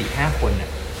มี 4-5 คนน่ะ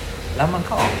แล้วมัน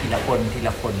ก็ออกทีละค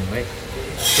นเว้ย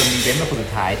จนบีเบนเป็นคนสุ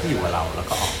ดท้ายที่อยู่กับเราแล้ว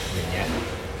ก็ออกอย่างเงี้ย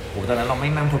โหตอนนั้นเราไม่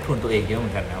นั่งทบทวนตัวเองเยอะเหมื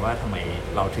อนกันนะว่าทำไม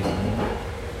เราถึง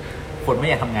คนไม่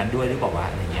อยากทำงานด้วยหรือเปล่าวะ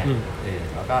อะไรเงี้ย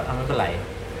แล้วก็ไม่เป็นไร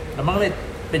แล้วมันก็เลย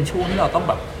เป็นช่วงที่เรา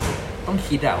ต้อง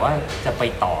คิดอะว่าจะไป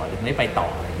ต่อหรือไม่ไปต่อ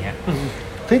อะไรเงี้ย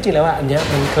ซึ่งจริงแล้วว่าอันเนี้ย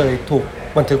มันเคยถูก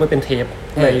บันทึกไว้เป็นเทป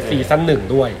ในซีซั่น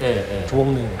1ด้วยช่วง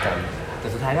หนึ่งกันแต่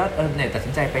สุดท้ายก็เนี่ยตัดสิ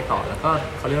นใจไปต่อแล้วก็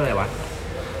เขาเรียกอะไรวะ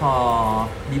พอ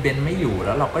บีเบนไม่อยู่แ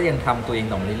ล้วเราก็ยังทำตัวเอง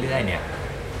ต่อมาเรื่อยๆเนี่ย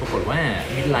ปรากฏว่า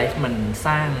Midlife มันส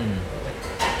ร้าง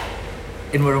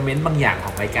environment บางอย่างข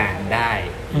องรายการได้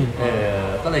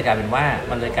ก็เลยกลายเป็นว่า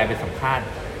มันเลยกลายเป็นสัมภาษณ์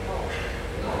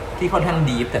ที่ค่อนข้าง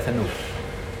ดีฟแต่สนุก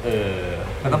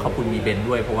ก็ต้องขอบคุณบีเบน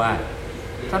ด้วยเพราะว่า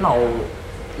ถ้าเร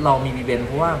ามีบีเบนเ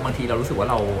พราะว่าบางทีเรารู้สึกว่า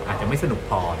เราอาจจะไม่สนุก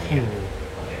พอเนี่ย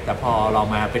แต่พอเรา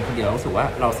มาเป็นคนเดียวเรารู้สึกว่า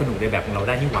เราสนุกในแบบของเราไ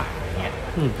ด้นี่หว่าอย่างเงี้ย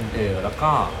แล้ว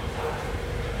ก็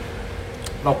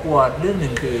เรากลัวเรื่องนึ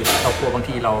งคือเรากลัวบาง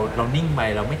ทีเรานิ่งไป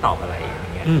เราไม่ตอบอะไรอย่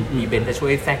างเงี้ยบีเบนจะช่ว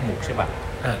ยแทรกมุกใช่ป่ะ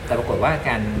แต่ปรากฏว่า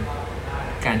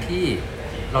การที่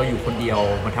เราอยู่คนเดียว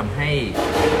มันทำให้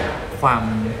ความ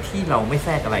ที่เราไม่แท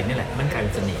รกอะไรนี่แหละมันกลายเป็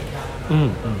นเสน่ห์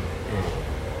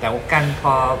แต่การพ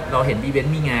อเราเห็นบีเบน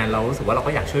มีงานเรารู้สึกว่าเรา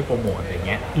ก็อยากช่วยโปรโมทอะไรเ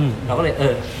งี้ยเราก็เลย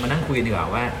มานั่งคุยดีกว่า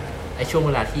ว่าไอ้ช่วงเ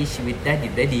วลาที่ชีวิตได้ดิ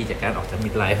บได้ดีจากการออกจากมิ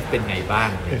ดไลฟ์เป็นไงบ้าง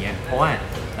อะไรเงี้ยเพราะว่า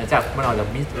หลังจากมันออกจาก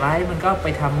มิดไลฟ์มันก็ไป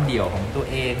ทำเดี่ยวของตัว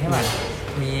เองใช่ไหม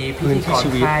มีพิธีกร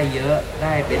ค่ายเยอะไ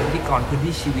ด้เป็นพิธีกรพื้น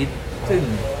ที่ชีวิต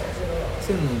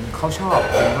ซึ่งเขาชอบ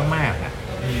มากๆนะ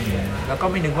แล้วก็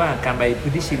ไม่นึกว่าการไปพื้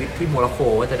นที่ชีวิตที่โมร็อกโก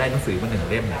ว่าจะได้หนังสือมา1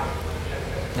 เล่ม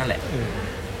นั่นแหละ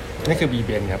นี่คือบีเบ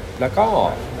นครับแล้วก็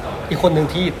อีกคนหนึ่ง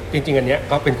ที่จริงๆอันเนี้ย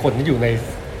ก็เป็นคนที่อยู่ใน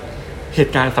เห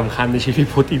ตุการณ์สำคัญในชีวิตพี่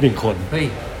พุทธอีก1 คน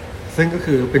ซึ่งก็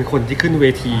คือเป็นคนที่ขึ้นเว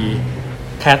ที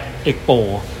แคทเอ็กโป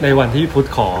ในวันที่พี่พุทธ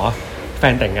ขอแฟ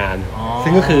นแต่งงาน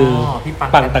ซึ่งก็คือ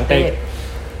ปังตังเต้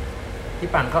พี่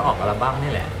ปังก็ออกอัลบั้ม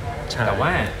นี่แหละแต่ว่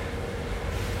า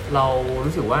เรา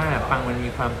รู้สึกว่าปังมันมี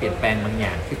ความเปลี่ยนแปลงบางอ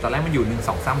ย่างคือตอนแรกมันอยู่1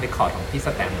 2 3เรคคอร์ดของพี่ส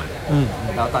แตมป์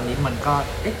แล้วตอนนี้มันก็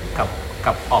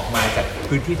กับออกมาจาก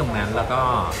พื้นที่ตรงนั้นแล้วก็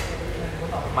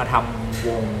มาทำว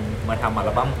งมาทำอัล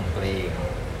บั้มของตัวเอง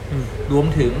รวม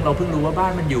ถึงเราเพิ่งรู้ว่าบ้า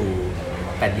นมันอยู่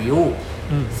8 ริ้ว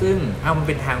ซึ่งมันเ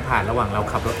ป็นทางผ่านระหว่างเรา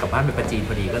ขับรถกลับบ้านไปประจีนพ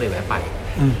อดีก็เลยแวะไป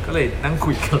ก็เลยนั่ง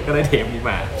คุยกันก็ได้เทปนี้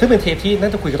มาซึ่งเป็นเทปที่น่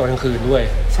าจะคุยกันตอนกลางคืนด้วย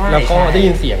แล้วก็ได้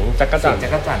ยินเสียงจักรจั่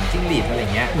นจิ้งหรีดอะไร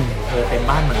เงี้ยเต็ม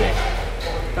บ้านมันเลย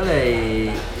ก็เล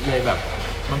ยแบบ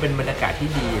มันเป็นบรรยากาศที่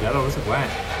ดีแล้วเรารู้สึกว่า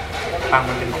ปัง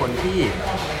มันเป็นคนที่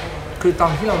คือตอ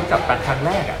นที่เรารู้จักปังครั้งแ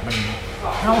รกอ่ะมัน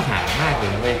ห้าวหาญมากเลย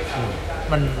นะเว้ย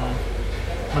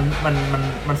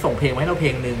มันส่งเพลงมาให้เราเพล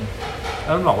งนึงแ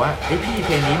ล้วมันบอกว่าเฮ้ยพี่เพ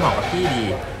ลงนี้เหมาะกับพี่ดี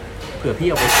เผื่อพี่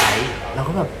เอาไปใช้เรา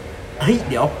ก็แบบเฮ้ย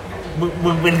เดี๋ยว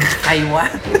มึงเป็นใครวะ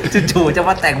จู่ๆจะ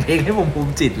มาแต่งเพลงให้ผมภู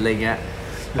มิจิตอะไรเงี้ย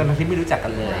ตอนที่ไม่รู้จักกั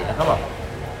นเลยแล้วก็แบบ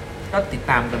ก็ติด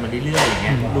ตามกันมาเรื่อยๆอย่างเ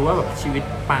งี้ยรู้ว่าแบบชีวิต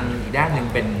ปังอีกด้านหนึ่ง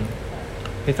เป็น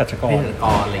เภสัชกร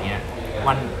อะไรเงี้ย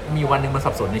มีวันหนึ่งมัน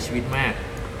สับสนในชีวิตมาก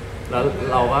แล้ว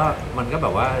เราก็มันก็แบ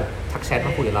บว่าทักแชทม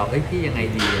าคุยกับเราเฮ้ยพี่ยังไง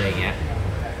ดีอะไรเงี้ย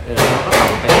เราก็ตอ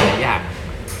บไปหลายอย่าง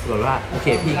บอกว่าโอเค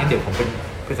พี่งั้นเดี๋ยวผมเป็น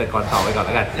เภสัชกรต่อไปก่อนแ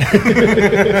ล้วกัน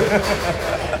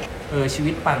ชี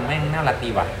วิตปังแม่งน่ารักดี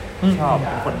ว่ะชอบ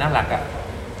เป็นคนน่ารักอ่ะ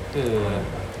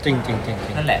จริง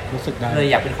นั่นแหละรู้สึกได้เลย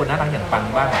อยากเป็นคนน่ารักอย่างปัง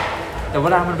บ้างแต่เว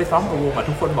ลามันไปซ้อมกับวง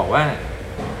ทุกคนบอกว่า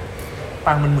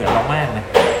ปังมันเหมือนเรามากนะ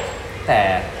แ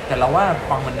ต่เราว่า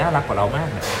ปังมันน่ารักกว่าเรามาก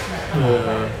นะ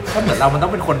ถ้าเหมือนเรามันต้อ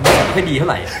งเป็นคนไม่ค่อยดีเท่า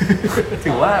ไหร่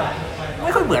ถือว่าไ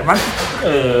ม่ค่อยเหมือนมั้ง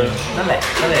นั่นแหละ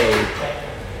ก็เลย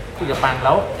คุยกับปังแ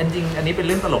ล้วจริงอันนี้เป็นเ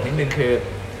รื่องตลกนิดนึงคือ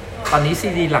ตอนนี้ซี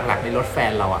ดีหลักๆในรถแฟ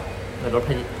นเราอะในรถ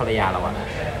ภรรยาเราอะ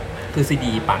คือซี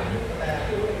ดีปัง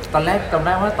ตอนแรกจำไ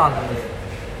ด้ว่าตอ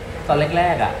นแร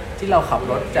กๆอะที่เราขับ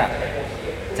รถ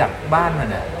จากบ้านมัน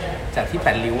อะจากที่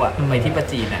8 ริ้วอะไปที่ประ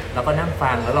จีนอะเราก็นั่ง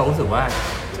ฟังแล้วเรารู้สึกว่า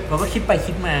เราก็คิดไป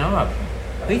คิดมาว่าแบบ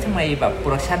เฮ้ยทำไมแบบโปร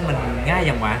ดักชันมันง่ายอ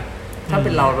ย่างวะถ้าเป็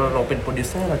นเราเป็นโปรดิว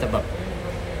เซอร์เราจะแบบ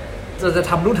จะ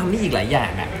ทำนู่นทำนี่อีกหลายอย่า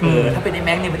งอะถ้าเป็นไอ้แ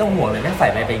ม็กเนี่ยไม่ต้องห่วงเลยแม่งใส่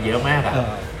ไปเยอะมากอะ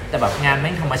แต่แบบงานแ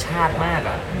ม่งธรรมชาติมากอ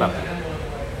ะแบบ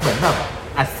เหมือนแบบ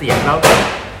อัดเสียงแล้ว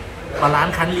บาลาน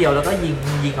ซ์ครั้งเดียวแล้วก็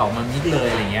ยิงออกมามิกเลย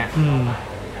อะไรเงี้ย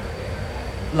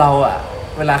เราอะ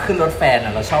เวลาขึ้นรถแฟนอ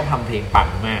ะเราชอบทำเพลงปัง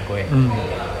มากเว้ย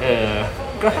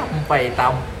ก็ทำไป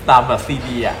ตามแบบซี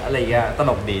ดีอะอะไรเงี้ยต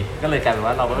ลกดีก็เลยกลายเป็น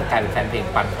ว่าเราก็กลายเป็นแฟนเพลง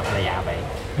ปังกับภรรยาไป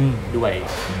ด้วย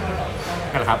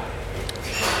นะครับ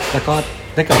แล้วก็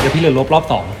ได้กลับกับพี่เรือรบรอบ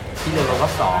2พี่เรือรบรอ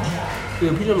บ2คือ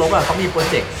พี่เรือรบอะเขามีโปร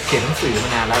เจกต์เขียนหนังสือมา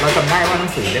นานแล้วเราจำได้ว่าหนั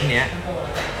งสือเล่มนี้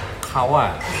เขาอะ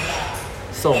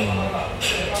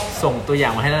ส่งตัวอย่า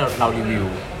งมาให้เรารีวิว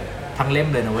ทั้งเล่ม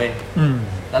เลยนะเว้ย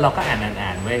แล้วเราก็อ่า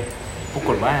นเว้ยปราก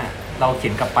ฏว่าเราเขี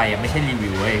ยนกลับไปไม่ใช่รีวิ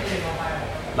วเว้ย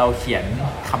เราเขียน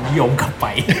คำนิยมกลับไป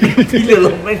พี่เรือล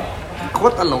งไม่โค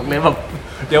ตรตลกเลยแบบ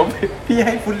เดี๋ยวพี่ใ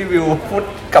ห้พูดรีวิวพูด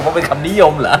กลับมาเป็นคำนิย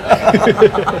มเหรอ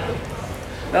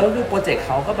แล้วคือโปรเจกต์เ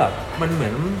ขาก็แบบมันเหมื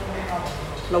อน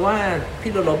เราว่า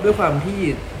พี่เรือลบด้วยความที่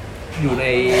อยู่ใน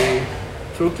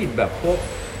ธุรกิจแบบพวก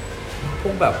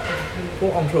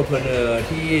entrepreneur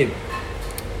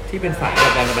ที่เป็นสาย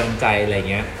แรงบันดาลใจอะไร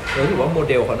เงี้ยเราถือว่าโม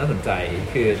เดลเขาน่าสนใจ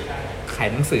คือขาย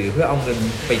หนังสือเพื่อเอาเงิน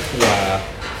ไปทัวร์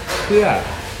เพื่อ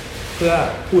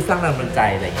ผู้สร้างแรงบันดาลใจ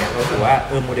อะไรเงี้ยเราถือว่า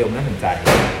โมเดลน่าสนใจ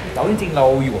แล้วจริงๆเรา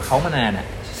อยู่กับเขามานานอ่ะ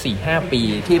 4-5 ปี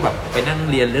ที่แบบไปนั่ง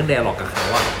เรียนเรื่อง dialog กับเขา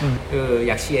อ่ะอ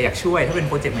ยากเชียร์อยากช่วยถ้าเป็น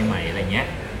โปรเจกต์ใหม่ๆอะไรเงี้ย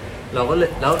เราก็เลย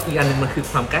แล้วอีกอันนึงมันคือ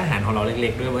ความกล้าหาญของเราเล็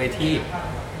กๆด้วยเว้ยที่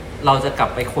เราจะกลับ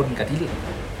ไปคุ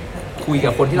ย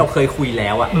กับคนที่เราเคยคุยแล้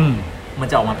วอ่ะมัน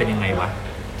จะออกมาเป็นยังไงวะ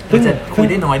มันจะคุย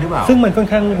ได้น้อยหรือเปล่าซึ่งมันค่อน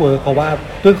ข้างเวิร์กเพราะว่า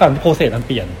ด้วยความที่โปรเซสมันเ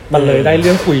ปลี่ยนมันเลยได้เ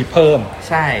รื่องคุยเพิ่ม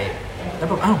ใช่แล้ว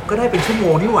แบบก็ได้เป็นชั่วโม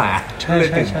งนี่หว่าเลย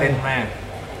ตื่นเต้นมาก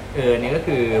นี่ก็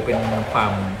คือเป็นคว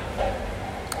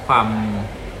าม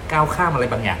ก้าวข้ามอะไร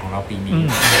บางอย่างของเราปีนี้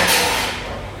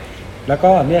แล้วก็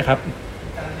เนี่ยครับ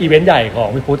อีเวนต์ใหญ่ของ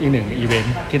พี่พุทธอีกหนึ่งอีเวน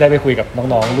ต์ที่ได้ไปคุยกับ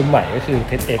น้องๆรุ่นใหม่ก็คือ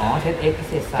TEDx TEDx เก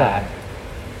ษตรศาสตร์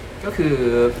ก็คือ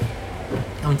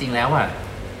จริงๆแล้วอ่ะ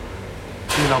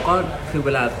คือเราก็คือเว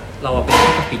ลาเราเป็น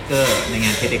สปีกเกอร์ในง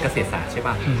าน TEDx เกษตรศาสตร์ใช่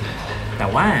ป่ะแต่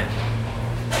ว่า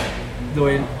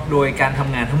โดยการท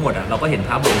ำงานทั้งหมดอ่ะเราก็เห็นภ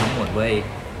าพรวมทั้งหมดเว้ย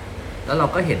แล้วเรา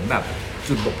ก็เห็นแบบ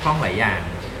จุดบกพร่องหลายอย่าง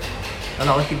แล้วเ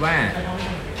ราก็คิดว่า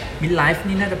Midlife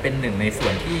นี่น่าจะเป็นหนึ่งในส่ว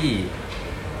นที่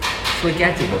ช่วยแก้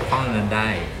จุดบกพร่องนั้นได้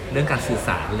เรื่องการสื่อส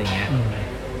ารอะไรเงี้ย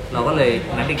เราก็เลย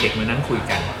นัดเด็กๆมานั่งคุย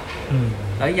กัน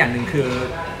แล้วอย่างหนึ่งคือ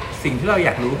สิ่งที่เราอย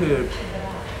ากรู้คือ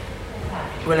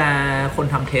เวลาคน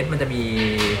ทำเทสมันจะมี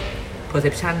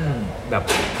perception แบบ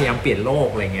พยายามเปลี่ยนโลก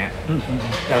อะไรเงี้ย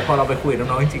แต่พอเราไปคุยกับ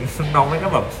น้องๆจริงๆน้องไม่ก็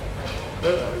แบบ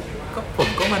ก็ผม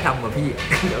ก็มาทำกับพี่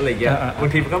อะไรเงี้ยบาง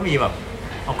ทีมันก็มีแบบ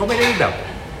ก็ไม่ได้แบบ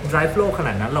drive โลกขน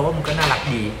าดนั้นเราว่ามันก็น่ารัก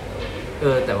ดี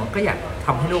แต่ว่าก็อยากท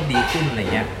ำให้โลกดีขึ้นอะไร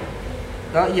เงี้ย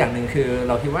แล้วอย่างหนึ่งคือเ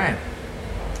ราคิดว่า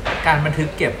การบันทึก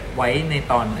เก็บไว้ใน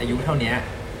ตอนอายุเท่านี้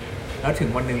แล้วถึง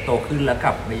วันหนึ่งโตขึ้นแล้วก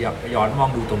ลับมาย้อนมอง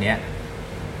ดูตรงเนี้ย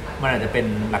มันอาจจะเป็น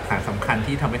หลักฐานสำคัญ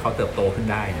ที่ทำให้เขาเติบโตขึ้น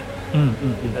ได้นะ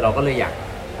แต่เราก็เลยอยา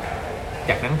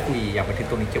กนั่งคุยอยากบันทึก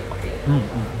ตรงนี้เก็บไว้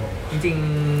จริง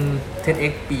ๆ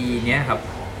TEDx ปีนี้ครับ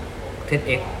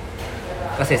TEDx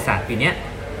เกษตรศาสตร์ปีนี้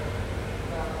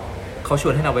เขาช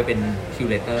วนให้เราไปเป็นคิว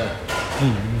เรเตอร์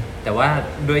แต่ว่า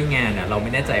ด้วยงานเราไ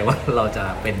ม่แน่ใจว่าเราจะ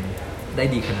เป็นได้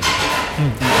ดีขนาดไหน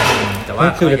แต่ว่า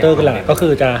คิวเรเตอร์ก็คื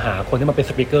อจะหาคนที่มาเป็น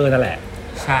สปีกเกอร์นั่นแหละ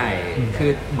ใช่คือ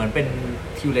เหมือนเป็น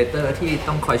คิวเรเตอร์ที่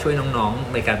ต้องคอยช่วยน้อง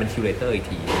ๆในการเป็นคิวเรเตอร์อีก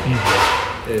ที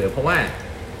เพราะ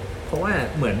ว่า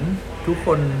เหมือนทุก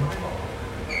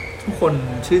คน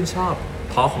ชื่นชอบ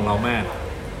ทอล์กของเรามาก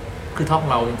คือทอล์ก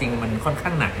เราจริงๆมันค่อนข้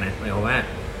างหนักนะหมายความว่า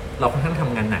เราค่อนข้างท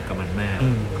ำงานหนักกับมันมาก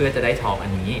เพื่อจะได้ทอล์กอั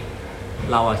นนี้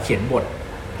เราเขียนบท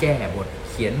แก้บท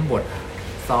เขียนบท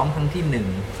ซ้อมครั้งที่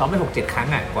1ซ้อมไป 6-7 ครั้ง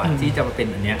กว่าที่จะมาเป็น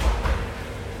อันเนี้ย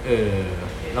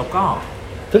แล้วก็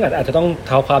ซึ่งอาจจะต้องเ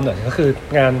ท้าความหน่อยก็คือ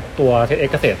งานตัว TEDx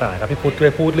เกษตรศาสตร์ครับพี่พุทธ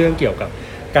พูดเรื่องเกี่ยวกับ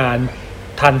การ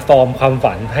ทรานส์ฟอร์มความ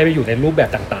ฝันให้ไปอยู่ในรูปแบบ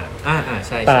ต่างๆใ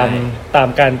ช่ตาม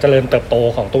การเจริญเติบโต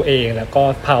ของตัวเองแล้วก็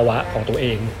ภาวะของตัวเอ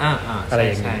งอะไรอ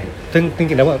ย่างนี้ซึ่งจ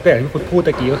ริงๆแล้วก็อย่างที่พี่พุทธพูดต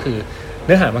ะกี้ก็คือเ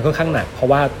นื้อหามันค่อนข้างหนักเพราะ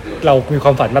ว่าเรามีคว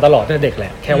ามฝันมาตลอดตั้งแต่เด็กแหล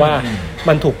ะแค่ว่า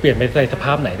มันถูกเปลี่ยนไปในสภ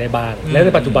าพไหนได้บ้างและใน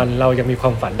ปัจจุบันเรายังมีควา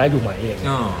มฝันได้อยู่ไหมเอง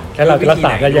แล้วเราจะรักษ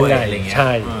าได้ยังไงใ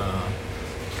ช่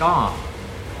ก็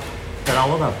แต่เรา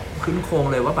ก็แบบขึ้นโครง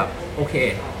เลยว่าแบบโอเค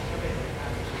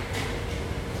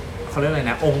เขาเรียกอะไร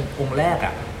นะองค์แรก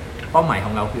เป้าหมายข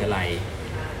องเราคืออะไร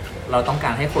เราต้องก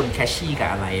ารให้คนแคชชี่กับ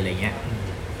อะไรเงี้ย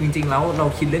จริงๆแล้วเรา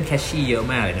คิดเรื่องแคชชี่เยอะ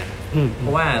มากเลยนะเพร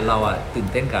าะว่าเราตื่น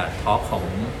เต้นกับทอล์กของ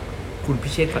คุณพิ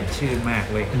เชษฐ์ฝันชื่นมาก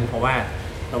เว้ยเพราะว่า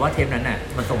เราว่าเทปนั้น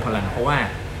มันทรงพลังเพราะว่า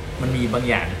มันมีบาง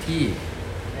อย่างที่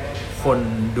คน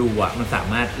ดูมันสา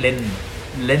มารถเ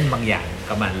ล่นบางอย่าง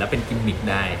กับมันแล้วเป็นกิมมิค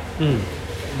ได้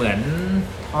เหมือน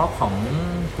ทอล์กของ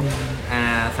คุณ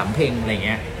สำเพ็งอะไรเ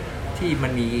งี้ยที่มั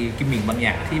นมีกิมมิคบางอ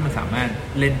ย่างที่มันสามารถ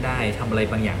เล่นได้ทำอะไร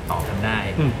บางอย่างต่อกันได้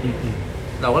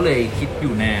เราก็เลยคิดอ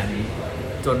ยู่นาน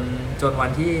จนวัน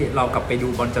ที่เรากลับไปดู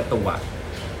บอลจตุ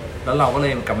แล้วเราก็เล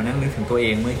ยกลับมานั่งนึกถึงตัวเอ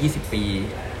งเมื่อ20 ปี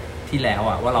ที่แล้ว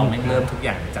ว่าเราแม่งเริ่มทุกอ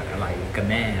ย่างจากอะไรกัน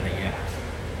แน่อะไรเงี้ย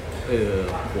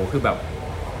โหคือแบบ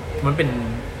มันเป็น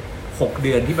6 เ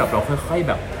ดือนที่แบบเราค่อยๆ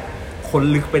แบบค้น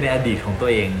ลึกไปในอดีตของตัว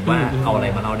เองว่าเอาอะไร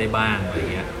มาเล่าได้บ้างอะไร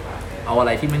เงี้ยเอาอะไ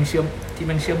รที่มันเ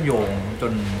ชื่อมโยง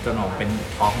จนออกเป็น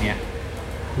ทอล์กเนี้ย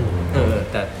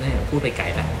แต่นี่พูดไปไกล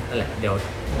นะนั่นแหละเ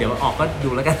ดี๋ยวออกก็ดู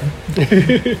แล้วกัน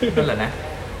นั่นแหละนะ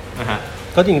ฮะ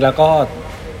ก็จริงแล้วก็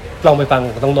ลองไปฟัง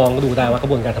น้องๆก็ดูได้ว่ากร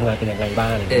ะบวนการทำงานเป็นยังไงบ้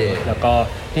างแล้วก็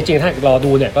จริงๆถ้ารอ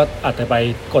ดูเนี่ยก็อาจจะไป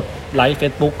กดไลค์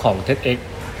Facebook ของ TEDx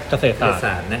เกษตรศ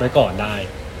าสตร์ไว้ก่อนได้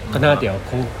ก็น่าเดี๋ยว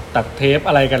คงตัดเทป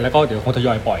อะไรกันแล้วก็เดี๋ยวคงทย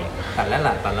อยปล่อยตัดแล้ว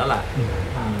ล่ะ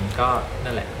ก็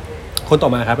นั่นแหละคนต่อ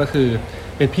มาครับก็คือ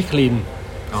เป็นพี่คลิน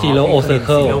Zero O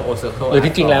Circle หรือจ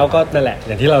ริงๆแล้วก็นั่นแหละอ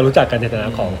ย่างที่เรารู้จักกันในฐานะ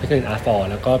ของพี่คลินอาร์ตฟอร์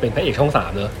แล้วก็เป็นพระเอกช่อง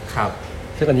3เนอะครับ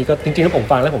ซึ่งอันนี้ก็จริงๆแล้วผม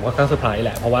ฟังแล้วผมก็ค่อนข้างเซอร์ไพรส์แ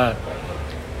หละเพราะว่า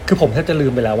คือผมแทบจะลื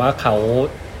มไปแล้วว่าเขา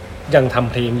ยังท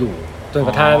ำเพลงอยู่จนก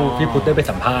ระทั่งพี่พุทธได้ไป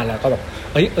สัมภาษณ์แล้วก็แบบ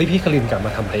เอ้ยพี่คลินกลับม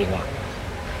าทำเพลงว่ะ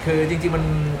คือจริงๆมัน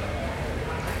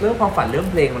เรื่องความฝันเรื่อง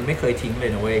เพลงมันไม่เคยทิ้งเล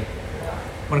ยนะเว้ย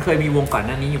มันเคยมีวงก่อนห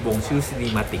น้านี้อยู่วงชื่อ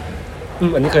Cinematic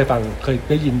อันนี้เคยฟังเคย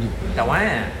ได้ยินอยู่แต่ว่า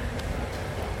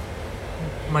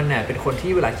มันเป็นคน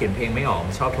ที่เวลาเขียนเพลงไม่ออก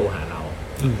ชอบโทรหาเรา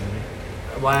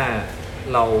ว่า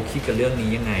เราคิดกับเรื่องนี้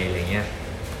ยังไงอะไรเงี้ย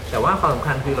แต่ว่าความสำ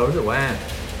คัญคือเรารู้สึกว่า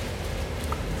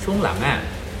ช่วงหลัง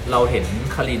เราเห็น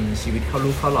คลินชีวิตเข้ารู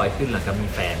ปเข้ารอยขึ้นหลังจากมี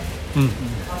แฟน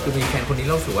คือมีแฟนคนนี้เ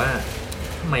รารู้สึกว่า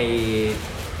ทำไม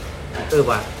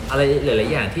ว่ะอะไรหลาย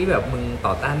ๆอย่างที่แบบมึง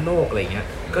ต่อต้านโลกอะไรเงี้ย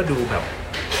ก็ดูแบบ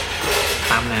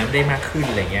ตามน้ำได้มากขึ้น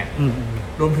อะไรเงี้ย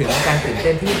รวมถึงการตื่นเ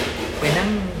ต้นที่ไปนั่ง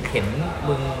เห็น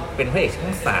มึงเป็นพระเอกช่อ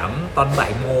ง3ตอนบ่า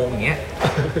ยโมงอย่างเงี้ย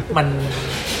มัน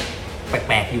แ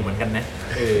ปลกๆอยู่เหมือนกันนะ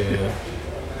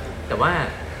แต่ว่า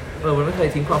มันไม่เคย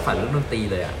ทิ้งความฝันเรื่องดนตรี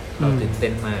เลยเราตื่นเต้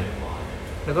นมาก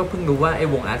แล้วก็เพิ่งรู้ว่าไอ้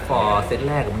วง Art for เซต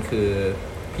แรกมันคือ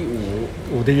พี่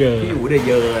อูเดเยอร์พี่อูเดเ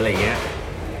ยอร์อะไรเงี้ย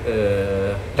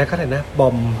แล้วก็อะไรนะบ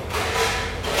อม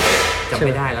จำไ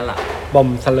ม่ได้แล้วล่ะบอม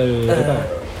สเลอร์หรือเปล่า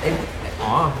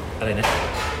อะไรนะ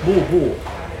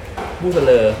บูสเ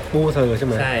ลอร์ใช่ไ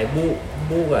หมใช่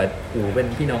บูกับอูเป็น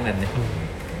พี่น้องกันเนี่ย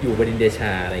อยู่บดินเดช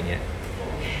าอะไรเงี้ย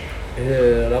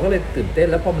เราก็เลยตื่นเต้น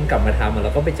แล้วพอมันกลับมาทำเร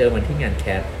าก็ไปเจอมันที่งานแค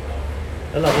ท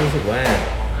แล้วเราก็รู้สึกว่า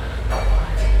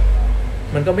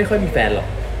มันก็ไม่ค่อยมีแฟนหรอก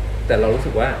แต่เรารู้สึ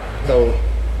กว่า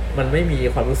มันไม่มี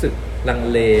ความรู้สึกลัง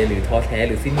เลหรือท้อแท้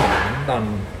หรือสิ้นหวัง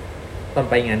ตอน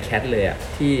ไปงานแคทเลย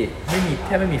ที่แท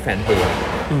บไม่มีแฟนเพลง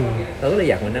เราก็เลย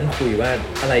อยากมานั่งคุยว่า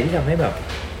อะไรที่ทำให้แบบ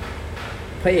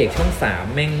พระเอกช่อง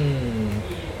3แม่ง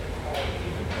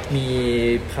มี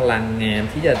พลังงาน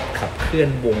ที่จะขับเคลื่อน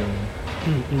วง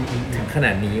ถึงขน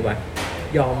าดนี้วะ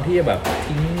ยอมที่จะแบบ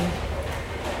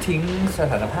ทิ้งส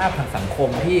ถานภาพทางสังคม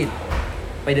ที่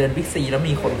ไปเดินบิ๊กซีแล้ว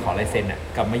มีคนขอลายเซ็น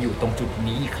กลับมาอยู่ตรงจุด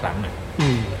นี้อีกครั้ง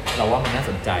เราว่ามันน่า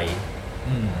สนใจ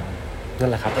นั่น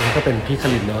แหละครับอันนี้ก็เป็นพี่ค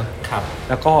ลินเนาะครับ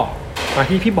แล้วก็มา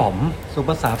ที่พี่บอมซูเป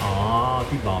อร์ซับ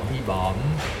พี่บอม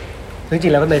จริ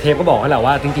งๆแล้วในเทปก็บอกให้เรา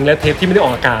ว่าจริงๆแล้วเทปที่ไม่ได้อ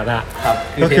อกอากาศ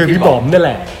ก็คือพี่บอมนั่นแ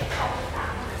หละ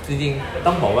จริงๆ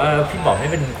ต้องบอกว่าพี่บอมไม่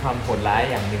เป็นความโหดร้าย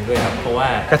อย่างหนึ่งด้วยครับเพราะว่า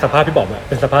การสัมภาษณ์พี่บอม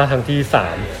เป็นสัมภาษณ์ครั้งที่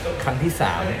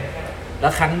3แล้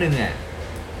วครั้งหนึ่ง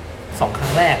 2 ครั้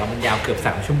งแรกมันยาวเกือบ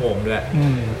3 ชั่วโมงด้วย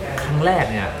ครั้งแรก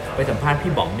เนี่ยไปสัมภาษณ์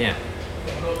พี่บ๋อมเนี่ย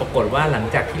ปรากฏว่าหลัง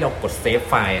จากที่เรากดเซฟ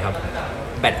ไฟล์ครับ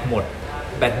แบตหมด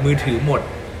แบตมือถือหมด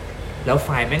แล้วไฟ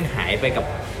ล์แม่งหายไปกับ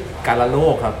กาลโล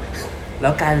กครับแล้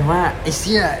วกลายเป็นว่าไอ้เ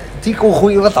ชี่ยที่กูคุ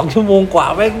ยมา2 ชั่วโมงกว่า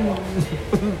แม่ง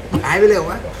หายไปเลย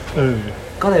วะ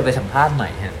ก็เลยไปสัมภาษณ์ใหม่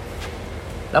ฮะ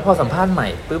แล้วพอสัมภาษณ์ใหม่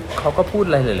ปุ๊บเขาก็พูดอ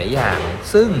ะไรหลายๆอย่าง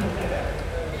ซึ่ง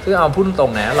เอาพูดตร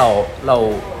งนะเร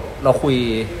าคุย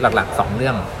หลักๆ2 เรื่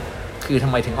องคือทำ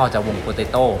ไมถึงออกจากวงโปเต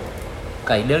โต้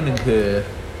กับอีกเรื่องนึงคือ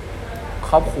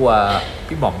ครอบครัว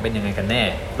พี่บ๋อมเป็นยังไงกันแน่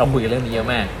เราคุยกันเรื่องนี้เยอะ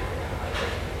มาก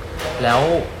แล้ว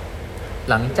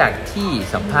หลังจากที่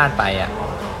สัมภาษณ์ไปอ่ะ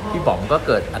พี่บ๋อมก็เ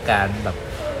กิดอาการแบบ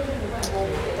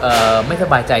ไม่ส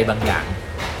บายใจบางอย่าง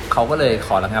เขาก็เลยข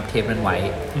อระงับเทปนั้นไว้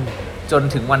จน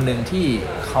ถึงวันหนึ่งที่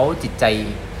เขาจิตใจ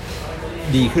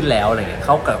ดีขึ้นแล้วอะไรเงี้ยเข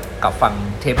ากลับฟัง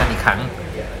เทปนั้นอีกครั้ง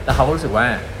แล้วเขาก็รู้สึกว่า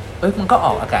มันก็อ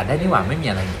อกอากาศได้นี่หว่าไม่มี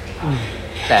อะไร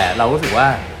แต่เรารู้สึกว่า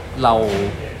เร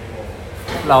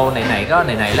าไหนๆก็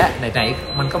ไหนๆและไหน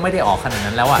ๆมันก็ไม่ได้ออกขนาด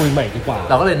นั้นแล้วอ่ะคุยใหม่ดีกว่า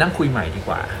เราก็เลยนั่งคุยใหม่ดีก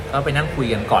ว่าก็ไปนั่งคุย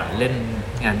กันก่อนเล่น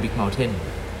งาน Big Mountain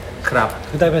ครับ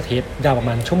คือได้ประเทศยาวประ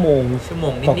มาณชั่วโมง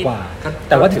นิดกว่า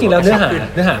แต่ว่าจริงๆแล้วเนื้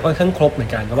อหาค่อนข้างครบเหมือ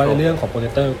นกันเพราะว่าในเรื่องของโปรเจ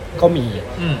คเตอร์ก็มี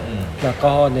แล้ว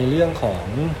ก็ในเรื่องของ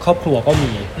ครอบครัวก็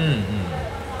มี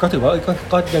ก็ถือว่า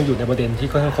ก็ยังอยู่ในประเด็นที่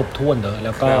ค่อนข้างครบถ้วนเนอะแ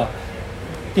ล้วก็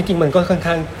จริงๆมันก็ค่อน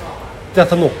ข้างจะ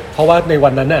สนุกเพราะว่าในวั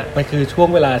นนั้นน่ะมันคือช่วง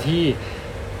เวลาที่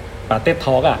ปาเต้ท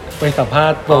อล์กไปสัมภา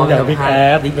ษณ์วงอย่างบิ๊กแอ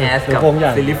สกับวงอย่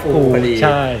างซิลลี่ฟูใ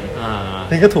ช่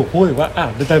นี่ก็ถูกพูดถึงว่า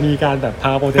จะมีการแบบพ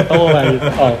าโปเตโต้ไป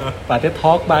ออกปาเต้ท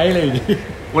อล์กไหมอะไรอย่างงี้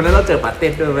วันนั้นเราเจอปาเต้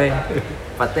ด้วยเว้ย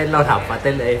ปาเต้เราถามปาเ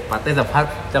ต้เลยปาเต้สัมภาษ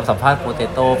ณ์โปเต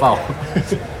โต้เปล่า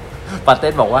ปาเต้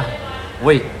บอกว่าเ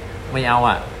ว้ยไม่เอา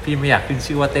อ่ะพี่ไม่อยากขึ้น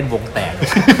ชื่อว่าเต้นวงแตก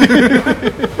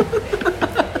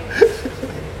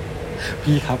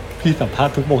พี่ครับพี่สัมภาษ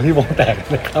ณ์ทุกวงที่วงแตก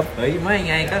นะครับเฮ้ยไม่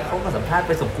ไงก็เขาก็สัมภาษณ์ไ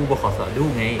ปส่งครูบขสดู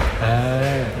ไง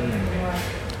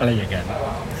อะไรอย่างเงี้ย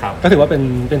ครับก็ถือว่าเ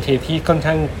ป็นเทปที่ค่อน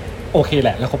ข้างโอเคแห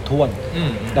ละและครบถ้วน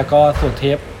แล้วก็ส่วนเท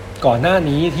ปก่อนหน้า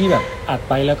นี้ที่แบบอัด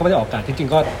ไปแล้วก็ไม่ได้ออกอากาศจริง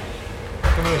ๆก็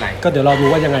ไม่เป็นไรก็เดี๋ยวเราดู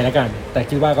ว่ายังไงแล้วกันแต่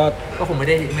คิดว่าก็คงไม่ไ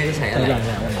ด้ใช้อะไร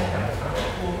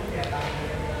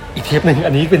อีกเทปหนึ่ง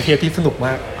อันนี้เป็นเทปที่สนุกม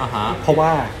ากเพราะว่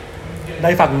าไ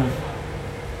ด้ฟัง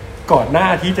ก่อนหน้า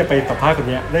ที่จะไปสัมภาษณ์คน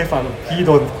นี้ได้ฟังพี่โ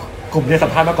ดนกลุ่มนี้สั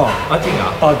มภาษณ์มาก่อนจริงเหร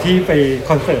อตอนที่ไป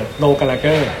คอนเสิร์ตโนกาลาเก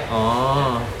อร์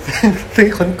ซึ่ง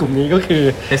คนกลุ่มนี้ก็คือ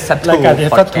รายการ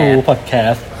Test2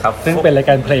 Podcast ซึ่งเป็นราย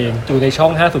การเพลงอยู่ในช่อ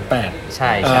ง508ใ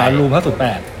ช่รูม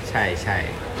508ใช่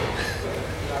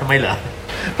ทำไมเหรอ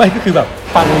ไม่ก็คือแบบ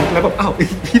ฟังแล้วแบบ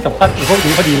พี่สัมภาษณ์พวก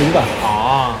นี้พอดีหรือเปล่า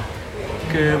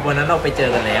คือวันนั้นเราไปเจอ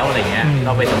กันแล้วอะไรเงี้ยเร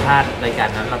าไปสัมภาษณ์รายการ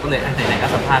นั้นเราก็เลยไหนๆก็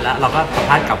สัมภาษณ์แล้วเราก็สัม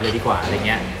ภาษณ์กลับเลยดีกว่าอะไรเ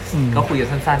งี้ยก็คุยกัน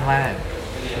สั้นๆว่า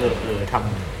ท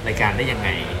ำรายการได้ยังไง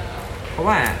เพราะ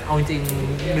ว่าเอาจริง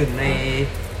หนึ่งใน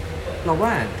เราว่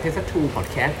า Test2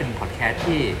 Podcast เป็นพอดแคสต์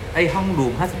ที่ห้องรู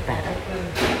ม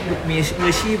58มีมือ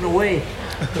อาชีพนะเว้ย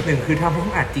หนึ่งคือทำห้อ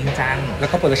งอัดจริงจังแล้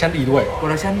วก็โปรดักชั่นดีด้วยโปร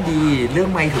ดักชั่นดีเรื่อง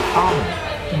ไมค์ถูกต้อง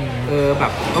แบ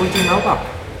บเอาจริงแล้วแบบ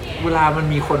เวลามัน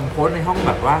มีคนโพสในห้องแ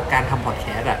บบว่าการทำพอดแค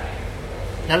สต์อ่ะ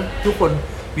แล้วทุกคน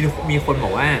มีคนบ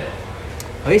อกว่า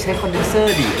เฮ้ยใช้คอนเดนเซอ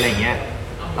ร์ดิอะไรเงี้ย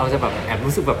เราจะแบบแอบ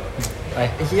รู้สึกแบบ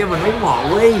ไอ้เหี้ยมันไม่เหมาะ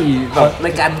เว้ยแบบร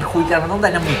ายการคุยกันมันต้องได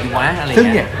นามิกดีวะอะไรเงี้ยซึ่ง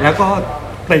เนี่ยแล้วก็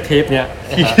ในเทปเนี้ย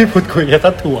ที่พูดคุยกัน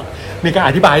สักถั่วมีการอ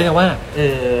ธิบายนะว่า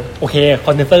โอเคค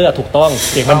อนเดนเซอร์ถูกต้อง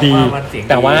เสียงมันดี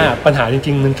แต่ว่าปัญหาจ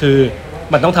ริงๆมันคือ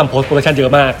มันต้องทำโพสต์โปรดักชั่นเยอ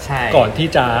ะมากก่อนที่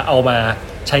จะเอามา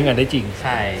ใช้งานได้จริง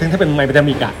ซึ่งถ้าเป็นไมค์ดนา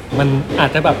มิกอะมันอาจ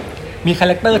จะแบบมีคาแ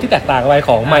รคเตอร์ที่แตกต่างไปข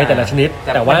องไมค์แต่ละชนิด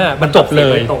แต่ว่ามันจบเล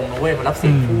ยตรงนะเว้ยมันรับเสี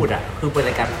ยงพูดอะคือเป็น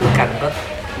รายการพูดกัน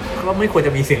ก็ไม่ควรจ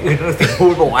ะมีเสียงอื่นนอกจากเสียงพู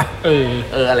ดบอกว่า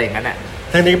อะไรอย่างนั้นอะ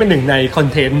ทั้งนี้ก็เป็นหนึ่งในคอน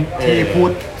เทนต์ที่พูด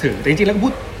ถึงจริงๆแล้วก็พู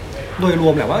ดโดยร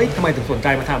วมแหละว่าทำไมถึงสนใจ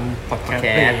มาทำพอดแคส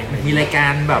ต์มีรายกา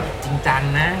รแบบจริงจัง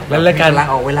นะแล้วรายการ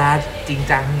ออกเวลาจริง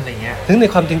จังอะไรเงี้ยซึ่งใน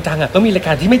ความจริงจังอะก็มีรายก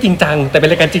ารที่ไม่จริงจังแต่เป็น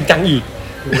รายการจริงจังอีก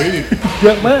เย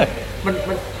อะมาก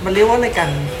มันเรียกว่ารายการ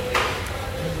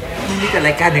มีแต่ร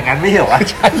ายการอย่างนั้นไม่เหรอวะ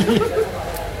ใช่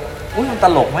มันต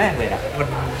ลกมากเลยอ่ะมัน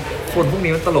คนพวก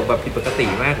นี้มันตลกแบบผิดปกติ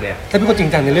มากเลยถ้าเป็นคนจริ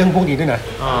งจังในเรื่องพวกนี้ด้วยนะ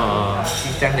จ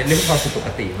ริงจังในเรื่องความผิดปก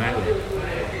ติมากเลย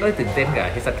ก็ตื่นเต้นกับ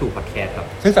Test2 Podcast ครับ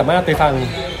ซึ่งสามารถไปฟัง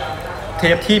เท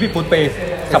ปที่พี่พุทธไป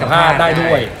สัมภาษณ์ได้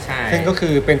ด้วยซึ่งก็คื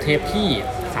อเป็นเทปที่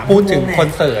พูดถึงคอน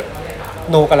เสิร์ต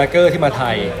โนกาลาเกอร์ที่มาไท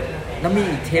ยแล้วมี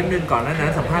อีกเทปนึงก่อนนั้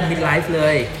นสัมภาษณ์มิดไลฟ์เล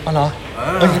ยเหรอ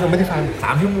เราไม่ได้ฟัง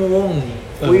3 ชั่วโมง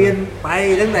คุยกันไป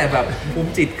ตั้งแต่แบบภู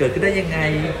มิจิตเกิดขึ้นได้ยังไง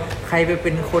ใครไปเป็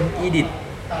นคนอีดิ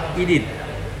ท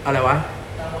อะไรวะ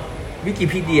วิกิ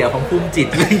พีเดียของภูมิจิต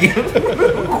อะไรเงี้ย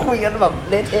คุยกันแบบ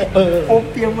เละเทะโป๊ะ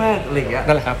เปี้ยมากอะไรเงี้ย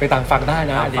นั่นแหละครับไปตามฟังได้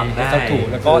นะฟังได้ถูก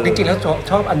แล้วก็จริงๆแล้ว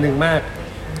ชอบอันนึงมาก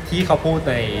ที่เขาพูด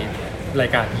ในราย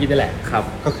การที่นี่แหละครับ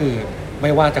ก็คือไ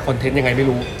ม่ว่าจะคอนเทนต์ยังไงไม่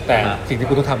รู้แต่สิ่งที่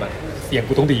กูต้องทำเสียง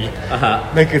กูต้องดี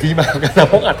นั่นคือที่มาของการท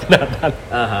ำห้องอัดขนาดนั้น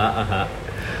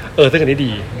ซึ่งอันนี้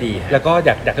ดีแล้วก็อย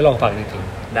ากให้ลองฟังจริง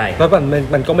ๆได้เพราะ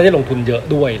มันก็ไม่ได้ลงทุนเยอะ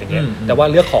ด้วยอะไรเงี้ยแต่ว่า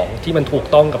เรื่องของที่มันถูก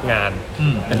ต้องกับงาน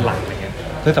เป็นหลักอะไรเงี้ย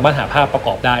ซึ่งสามารถหาภาพประก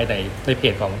อบได้ในเพ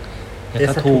จของเท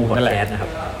สทูนั่นแหละนะครับ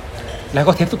แล้ว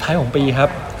ก็เทปสุดท้ายของปีครับ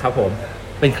ครับผม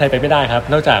เป็นใครไปไม่ได้ครับ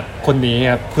นอกจากคนนี้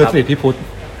ครับเพื่อนสนิทพี่พุทธ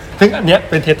ซึ่งอันเนี้ย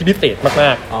เป็นเทปที่พิเศษม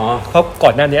ากๆเพราะก่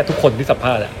อนหน้านี้ทุกคนที่สัมภ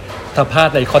าษ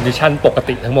ณ์ในคอนดิชันปก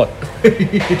ติทั้งหมด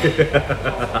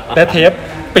และเทป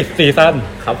ปิดซีซั่น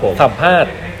สัมภาษ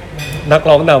ณ์นัก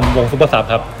ร้องนำวงซุปเปอร์ซับ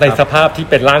ครับในสภาพที่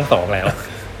เป็นร่าง2แล้ว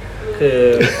คือ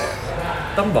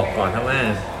ต้องบอกก่อนครับว่า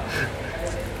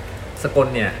สกล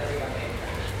เนี่ย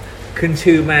ขึ้น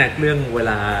ชื่อมากเรื่องเว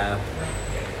ลา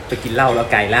ไปกินเหล้าแล้ว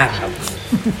กายล่างครับ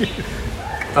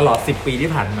ตลอด10 ปีที่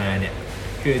ผ่านมาเนี่ย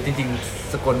คือจริง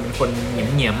ๆสกลเป็นคนเ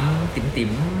หงียบๆติ๋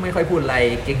มๆไม่ค่อยพูดอะไร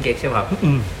เก๊กๆใช่ไหมครับ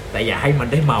แต่อย่าให้มัน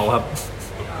ได้เมาครับ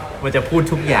มันจะพูด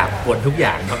ทุกอย่างบ่นทุกอ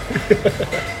ย่างครับ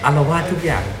อาละวาดทุกอ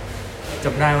ย่างจ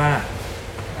ำได้ว่า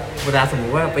เวลาสมม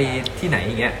ติว่าไปที่ไหน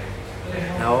อย่างเงี้ย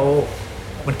แล้ว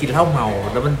มันกินเหล้าเมา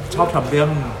แล้วมันชอบทำเรื่อง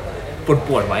ป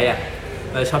วดๆไว้อะ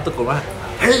เราชอบตะโกนว่า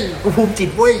เฮ้ยกูภูมิจิต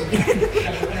เว้ย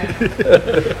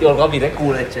โยนก็มีได้กู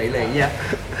เลยเฉยเลยเนี่ย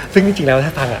ซึ่งจริงๆแล้วถ้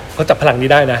าฟังก็จับพลังนี้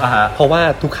ได้นะเพราะว่า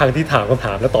ทุกครั้งที่ถามคำถ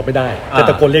ามแล้วตอบไม่ได้จะ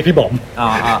ตะโกนเรียกพี่บอม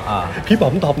พี่บอ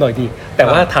มตอบหน่อยดีแต่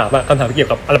ว่าถามคำถามเกี่ยว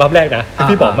กับอัลบั้มแรกนะ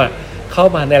พี่บอมเข้า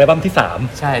มาในอัลบั้มที่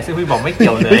3ใช่ซึ่งพี่บอมไม่เกี่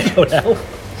ยวเลยไม่เกี่ยวแล้ว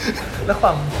แ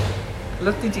ล้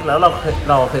วจริงๆแล้วเร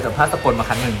าเคยสัมภาษณ์สกลมา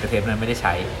ครั้งหนึ่งแต่เทปนั้นไม่ได้ใ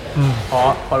ช้เพรา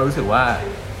ะเรารู้สึกว่า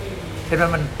เทปนั้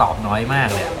นมันตอบน้อยมาก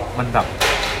เลยมันแบบ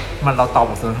เราตอบ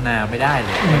บทสนทนาไม่ได้เล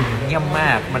ยเงียบม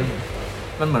ากมั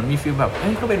นเหมือนมีฟีลแบบเ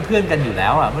ฮ้ยก็เป็นเพื่อนกันอยู่แล้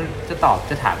วมันจะตอบ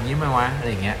จะถามนี้ไหมวะอะไร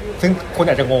อย่างเงี้ยซึ่งคน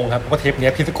อาจจะงงครับเพราะเทปนี้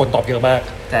พี่สกลตอบเยอะมาก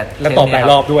และตอบหลาย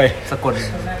รอบด้วยสกล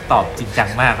ตอบจริงจัง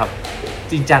มากครับ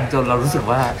จริงจังจนเรารู้สึก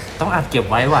ว่าต้องอัดเก็บ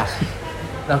ไว้ว่ะ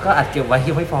แล้วก็อัดเก็บไว้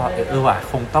ที่ไม่พอว่ะ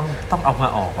คงต้องเอามา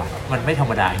ออกว่ะมันไม่ธร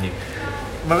รมดาจริง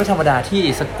มันไม่ธรรมดาที่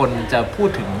สกลจะพูด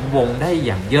ถึงวงได้อ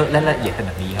ย่างเยอะและละเอียดขน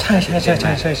าดนี้ครับ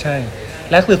ใช่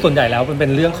และคือส่วนใหญ่แล้วมันเป็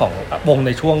นเรื่องของวงใ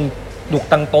นช่วงยุค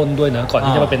ตั้งต้นด้วยนะก่อน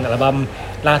ที่จะมาเป็นอัลบั้ม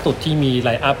ล่าสุดที่มีไล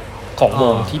น์อัพของว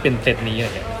งที่เป็นเซตนี้อะไร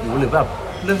เงี้ยหรือแบบ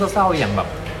เรื่องเศร้าๆอย่างแบบ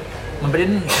มันไปเล่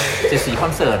น74คอ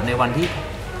นเสิร์ตในวันที่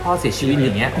พ่อเสียชีวิตอ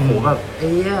ย่างเงี้ยโอ้โหแบบ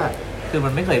คือมั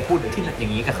นไม่เคยพูดที่อย่า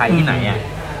งนี้กับใครที่ไหนอ่ะ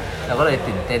เราก็เลย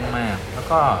ตื่นเต้นมากแล้ว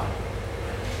ก็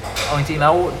เอาจริงๆแล้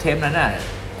วเทปนั้น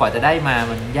กว่าจะได้มา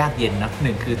มันยากเย็นนะ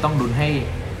1คือต้องลุ้นให้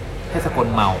สกล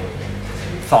เมา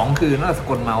2คือนอกจากส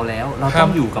กลเมาแล้วเราต้อ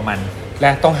งอยู่กับมันแล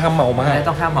ะต้องห้ามเมา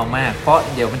มากเพราะ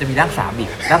เดี๋ยวมันจะมีร่าง3อีก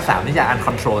ร่าง3นี่จะอันค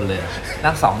อนโทรลเลยร่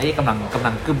าง2นี่กำลั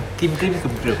งกึม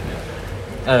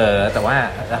แต่ว่า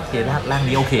โอเคร่าง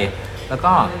นี้โอเคแล้ว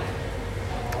ก็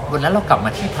วันนั้นเรากลับม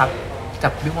าที่พักจา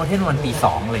กบิ๊กมอเทนวันตี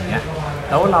 2อะไรเงี้ย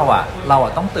แล้วเรา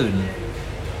ต้องตื่น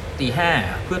ตี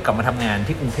 5เพื่อกลับมาทำงาน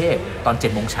ที่กรุงเทพตอน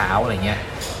 7 โมงเช้าอะไรเงี้ย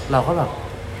เราก็แบบ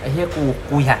ไอ้เหี้ย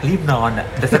กูอยากรีบนอน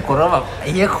แต่สกลแล้วแบบไอ้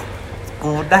เหี้ย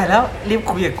กูได้แล้วรีบ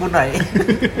คุยกับกูหน่อย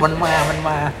มันมา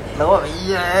แล้วก็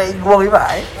ง่วงไม่ไหว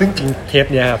ซึ่งจริงเทป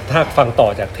เนี้ยครับถ้าฟังต่อ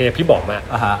จากเทปพี่บอกมา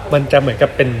มันจะเหมือนกับ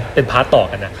เป็นพาร์ทต่อ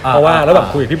กันนะเพราะว่าระหว่าง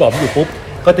คุยกับพี่บอกอยู่ปุ๊บ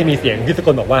ก็จะมีเสียงที่สก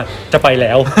ลบอกว่าจะไปแ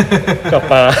ล้วกลับ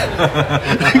มา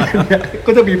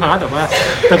ก็จะมีพาร์ทแบบว่า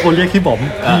สกลเรียกพี่บอม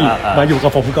พี่มาอยู่กั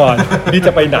บผมก่อนนี่จ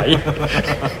ะไปไหน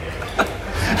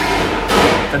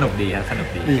สนุกดีครับสนุก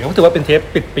ดีเขาถือว่าเป็นเทป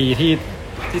ปิดปี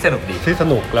ที่สนุกดีที่ส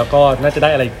นุกแล้วก็น่าจะไ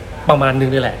ด้อะไรประมาณนึง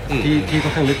เลยแหละที่ค่อ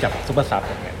นข้างลึกจากซุปเปอร์ซับ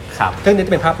อย่างเงี้ยเรื่องนี้จ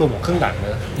ะเป็นภาพรวมของครึ่งหลังเน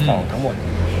อะของทั้งหมด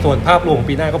ส่วนภาพรวมของ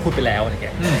ปีหน้าก็พูดไปแล้วอะไรเ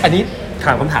งี้ยอันนี้ถ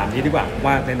ามคำถามนี้ดีกว่า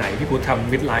ว่าไหนๆพี่พูดท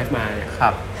ำมิดไลฟ์มาเนี่ย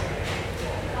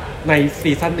ใน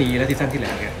ซีซั่นนี้และซีซั่นที่แ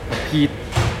ล้วเนี่ยพี่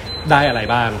ได้อะไร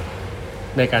บ้าง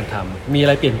ในการทำมีอะ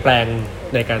ไรเปลี่ยนแปลง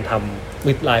ในการทำ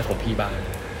มิดไลฟ์ของพี่บ้าง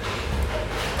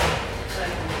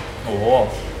โอ้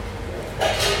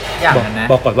อย่างนั้นนะ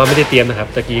บอกก่อนว่าไม่ได้เตรียมนะครับ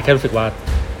ตะกี้แค่รู้สึกว่า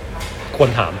ควร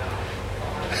ถาม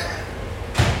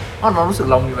เรารู้สึก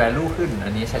เรามี value ขึ้นอั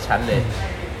นนี้ชัดๆเลย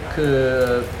คื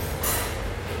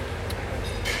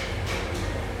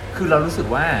อเรารู้สึก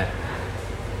ว่า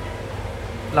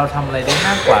เราทำอะไรได้ม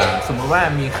ากกว่าสมมติว่า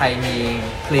มีใครมี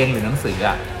เพลงหรือหนังสือ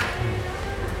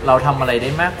เราทำอะไรได้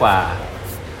มากกว่า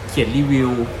เขียนรีวิ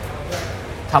ว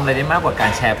ทำอะไรได้มากกว่ากา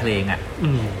รแชร์เพลง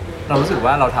เรารู้สึก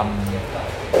ว่าเร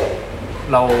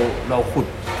าขุด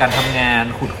การทำงาน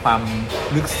ขุดความ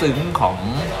ลึกซึ้งของ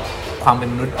ความเป็น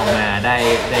มนุษย์ออกมาไ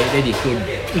ด้ดีขึ้น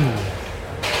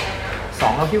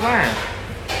 2เราคิดว่า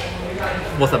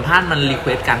บทสัมภาษณ์มันรีเคว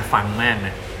สการฟังมากน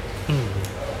ะ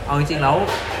เอาจริงๆแล้ว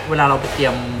เวลาเราไปเตรี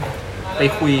ยมไป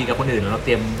คุยกับคนอื่นเราเต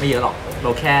รียมไม่เยอะหรอกเร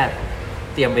าแค่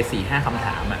เตรียมไป 4-5 คำถ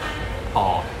ามอ่ะพอ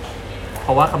เพร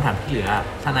าะว่าคำถามที่เหลือ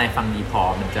ถ้านายฟังดีพอ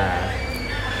มัน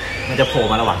จะโผล่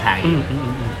มาระหว่างทาง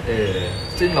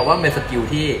ซึ่งเราว่าเป็นสกิล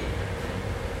ที่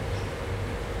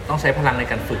ต้องใช้พลังใน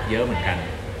การฝึกเยอะเหมือนกัน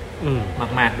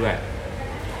มากๆด้วย3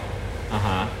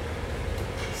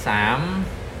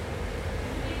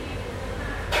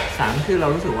คือเรา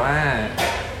รู้สึกว่า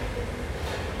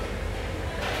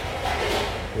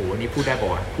โหนี่พูดได้ป่า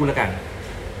วพูดแล้วกัน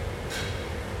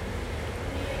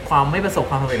ความไม่ประสบ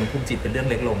ความสำเร็จของภูมิจิตเป็นเรื่อง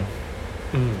เล็กลง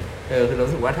คือเรา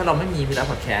รู้สึกว่าถ้าเราไม่มีมิลล์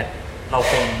พอดแคสต์เรา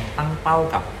คงตั้งเป้า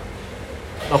กับ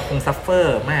เราคงซัฟเฟอ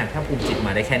ร์มากถ้าภูมิจิตม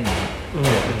าได้แค่นี้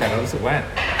แต่เรารู้สึกว่า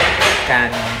การ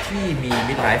ที่มี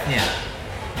มิดไลฟ์เนี่ย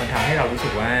มันทำให้เรารู้สึ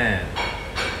กว่า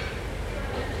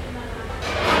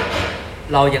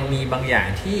เรายังมีบางอย่าง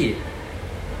ที่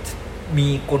มี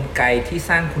กลไกที่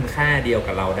สร้างคุณค่าเดียว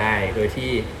กับเราได้โดย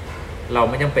ที่เรา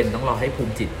ไม่จำเป็นต้องรอให้ภู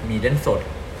มิจิตมีเล่นสด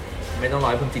ไม่ต้องรอ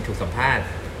ให้ภูมิจิตถูกสัมภาษณ์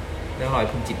ไม่ต้องรอให้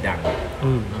ภูมิจิตดัง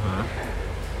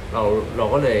เรา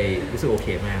ก็เลยรู้สึกโอเค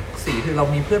มาก4คือเรา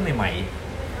มีเพื่อนใหม่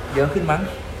ๆเยอะขึ้นมั้ง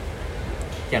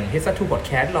อย่าง H2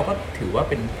 Podcast เราก็ถือว่า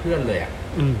เป็นเพื่อนเลย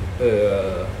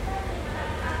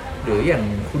หรืออย่าง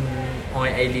คุณออย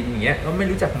ไอรินอย่างเงี้ยก็ไม่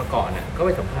รู้จักมาก่อนอ่ะก็ไป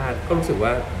สัมภาษณ์ก็รู้สึกว่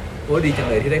าโอ้ดีจัง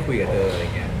เลยที่ได้คุยกับเธออะไร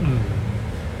เงี้ย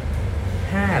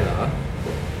5เหรอ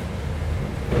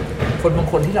คนบาง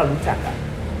คนที่เรารู้จักอ่ะ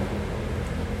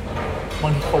บ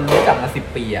างคนรู้จักมา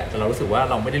10 ปีอ่ะแต่เรารู้สึกว่า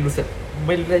เราไม่ได้รู้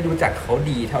จักเขา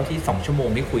ดีเท่าที่2 ชั่วโมง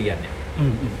ที่คุยกันเนี่ย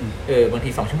บางที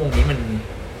2 ชั่วโมงนี้มัน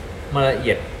ละเ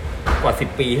อียดกว่า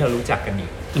10 ปีที่เรารู้จักกันอี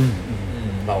ก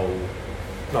เ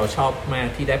ราชอบมาก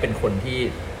ที่ได้เป็นคนที่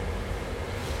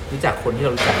รู้จักคนที่เร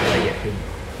ารู้จักละเอียดขึ้น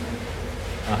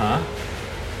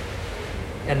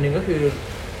อันนึงก็คือ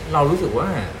เรารู้สึกว่า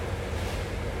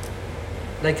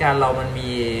รายการเรามันมี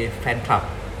แฟนคลับ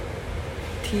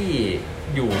ที่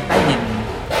อยู่ใต้ดิน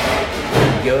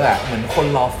เยอะอ่ะเหมือนคน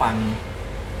รอฟัง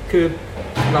คือ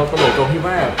เราตลกตรงที่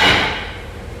ว่า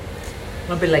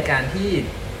มันเป็นรายการที่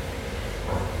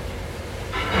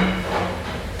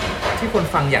ค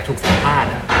นฟังอยากถูกสัมภาษณ์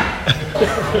อ่ะ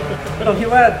เราคิด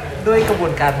ว่าด้วยกระบว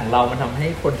นการของเรามันทำให้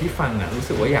คนที่ฟังอ่ะรู้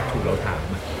สึกว่าอยากถูกเราถาม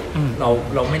อ่ะเ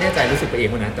ราไม่แน่ใจรู้สึกไปเอง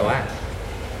วันนั้นแต่ว่า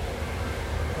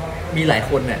มีหลาย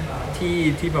คนเนี่ย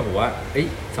ที่มาบอกว่าเอ้ย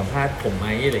สัมภาษณ์ผมไหม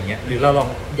อะไรเงี้ยหรือเราลอง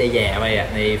แย่ๆไปอ่ะ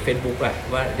ใน Facebook อ่ะ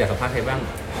ว่าอยากสัมภาษณ์ใครบ้าง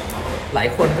หลาย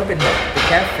คนก็เป็นแบบแ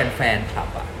ค่แฟนๆคลับ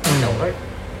อ่ะแต่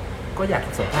ก็อยาก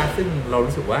สัมภาษณ์ซึ่งเรา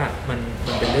รู้สึกว่ามัน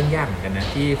เป็นเรื่องยากเหมือนกันนะ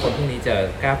ที่คนพวกนี้จะ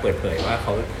กล้าเปิดเผยว่าเข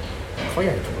าอย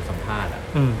ากถูกสัมภาษณ์อ่ะ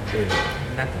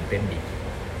น่าตื่นเต้นดี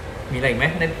มีอะไรอีกไหม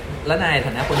แล้วนายฐ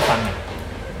านะคนฟัง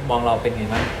มองเราเป็นไง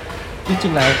บ้างจริ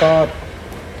งๆแล้วก็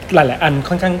หลายๆอัน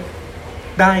ค่อนข้าง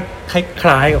ได้ค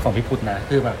ล้ายๆกับของพี่พุทธนะ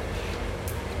คือแบบ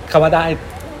คำว่าได้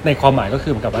ในความหมายก็คื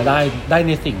อเหมือนกับว่าได้ใ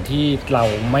นสิ่งที่เรา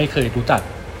ไม่เคยรู้จัก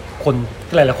คน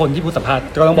หลายๆคนที่พูดสัมภาษณ์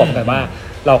ก็ต้องบอกกันว่า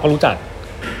เราก็รู้จัก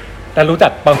แต่รู้จั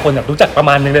กบางคนแบบรู้จักประ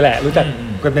มาณนึงเลยแหละรู้จัก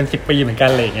กันเป็น10 ปีเหมือนกัน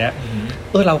อะไรอย่างเงี้ย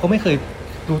เราก็ไม่เคย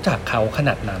รู้จักเขาขน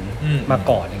าดนั้นมา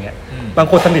ก่อนอย่างเงี้ยบาง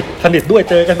คนสนิทด้วย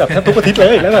เจอกันแบบแทบทุกอาทิตย์เล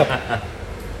ยแล้วแบบ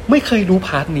ไม่เคยรู้พ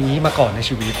าร์ทนี้มาก่อนใน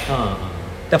ชีวิต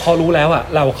แต่พอรู้แล้วอ่ะ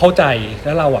เราเข้าใจแ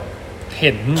ล้วเราอ่ะเ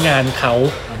ห็นงานเขา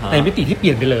ในมิติที่เป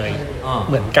ลี่ยนไปเลย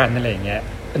เหมือนกันอะไรอย่างเงี้ย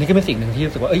อันนี้ก็เป็นสิ่งหนึ่งที่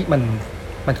รู้สึกว่า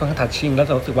มันค่อนข้างทัชชิ่งแล้วเ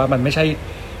รารู้สึกว่ามันไม่ใช่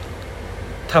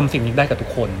ทำสิ่งนี้ได้กับทุก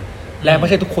คนและไม่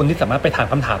ใช่ทุกคนที่สามารถไปถาม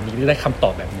คำถามนี้ได้คำตอ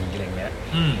บแบบนี้อะไรเงี้ย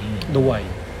ด้วย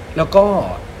แล้วก็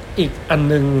อีกอัน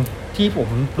นึงที่ผม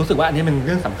รู้สึกว่าอันนี้เป็นเ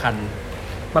รื่องสำคัญ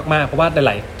มากๆเพราะว่าห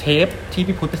ลายๆเทปที่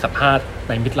พี่พุทธไปสัมภาษณ์ใ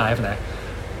น Mid Life นะ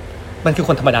มันคือค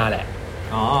นธรรมดาแหละ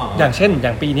อย่างเช่นอย่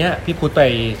างปีนี้พี่พุทธไป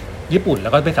ญี่ปุ่นแล้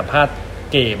วก็ไปสัมภาษณ์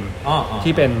เกม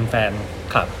ที่เป็นแฟน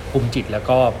คลับภูมิจิตแล้ว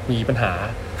ก็มีปัญหา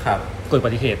เกิดอุ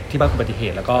บัติเหตุที่บ้านเกิดอุบัติเห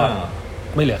ตุแล้วก็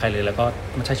ไม่เหลือใครเลยแล้วก็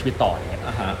มันใช้ชีวิตต่ออย่างเงี้ย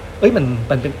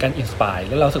มันเป็นการอินสปาย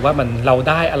แล้วเรารู้สึกว่าเรา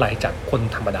ได้อะไรจากคน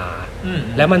ธรรมดา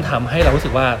แล้วมันทำให้เรารู้สึ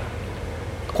กว่า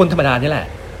คนธรรมดานี่แหละ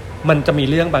มันจะมี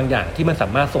เรื่องบางอย่างที่มันสา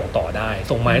มารถส่งต่อได้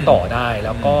ส่งไม้ต่อได้แ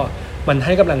ล้วก็มันใ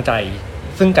ห้กำลังใจ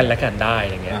ซึ่งกันและกันได้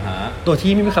อย่างเงี้ยโดย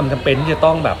ที่ไม่มีคำจำเป็นที่จะ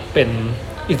ต้องแบบเป็น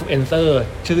อินฟลูเอนเซอร์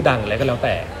ชื่อดังอะไรก็แล้วแ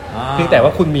ต่เพียงแต่ว่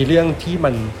าคุณมีเรื่องที่มั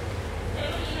น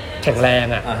แข็งแรง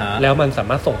อ่ะแล้วมันสา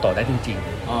มารถส่งต่อได้จริง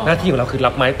ๆหน้าที่ของเราคือ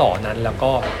รับไม้ต่อนั้นแล้ว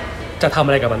ก็จะทำอ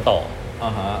ะไรกับมันต่อ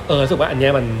รู้สึกว่าอันเนี้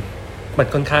ยมัน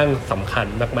ค่อนข้างสำคัญ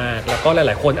มากๆแล้วก็ห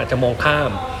ลายๆคนอาจจะมองข้า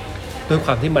มด้วยค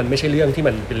วามที่มันไม่ใช่เรื่องที่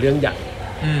มันเป็นเรื่องใหญ่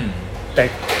แ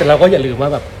ต่เราก็อย่าลืมว่า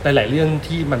แบบหลายๆเรื่อง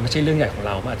ที่มันไม่ใช่เรื่องใหญ่ของเ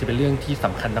รามันอาจจะเป็นเรื่องที่ส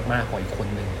ำคัญมากๆของอีกคน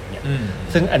นึงเนี่ย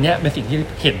ซึ่งอันเนี้ยเป็นสิ่งที่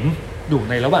เห็น อยู่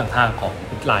ในระหว่างทางของ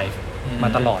ไลฟ์มา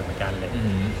ตลอดเหมือนกันเลย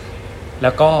แ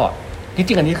ล้วก็จ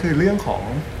ริงๆอันนี้คือเรื่องของ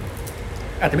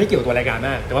อาจจะไม่เกี่ยวกับตัวรายการม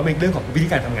ากแต่ว่าเป็นเรื่องของวิธี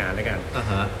การทำงานเลยกัน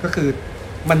ก็คือ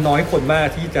มันน้อยคนมาก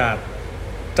ที่จะ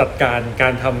จัดกา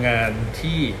รทำงาน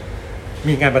ที่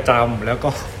มีงานประจำแล้วก็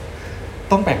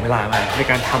ต้องแบ่งเวลามาใน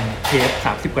การทำเทป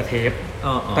30 กว่าเทป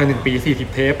ต่อ1 ปี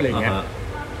40 เทปอะไรเงี้ย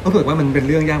ก็เผื่อว่ามันเป็น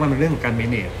เรื่องยากมันเป็นเรื่องของการเม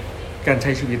เนจการใ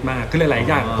ช้ชีวิตมากคือหลายๆ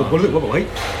อย่างผมก็รู้สึกว่าแบบเฮ้ย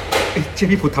ชื่อ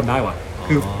พี่พุทธทำได้ว่ะ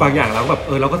คือบางอย่างเราแบบ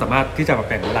เราก็สามารถที่จะแบบ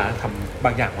แบ่งเวลาทำบ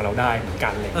างอย่างของเราได้เหมือนกั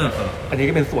นเลยอันนี้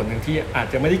ก็เป็นส่วนหนึ่งที่อาจ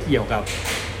จะไม่ได้เกี่ยวกับ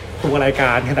ตัวรายก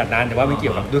ารขนาดนั้นแต่ว่ามันเกี่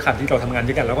ยวกับด้วยคำที่เราทำงาน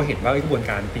ด้วยกันแล้วก็เห็นว่ากระบวน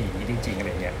การเป็นอย่างนี้จริงๆอะไร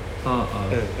เงี้ย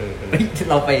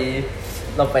เรา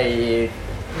ไป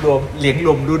รวมเลี้ยงร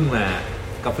วมรุ่นมา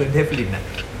กับเพื่อนเทพลินนะ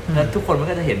แล้วทุกคนมัน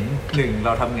ก็จะเห็น1เร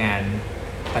าทำงาน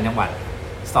ต่างจังหวัด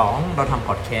2เราทำพ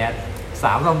อดแคสต์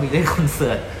3เรามีเล่นคอนเสิ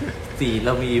ร์ต4เร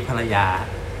ามีภรรยา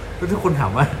ทุกคนถา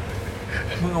มว่า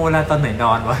มึงเอาเวลาตอนไหนน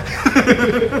อนวะ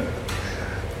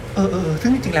ซึ่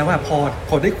งจริงๆแล้วว่าพ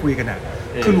อได้คุยกัน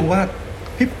คือรู้ว่า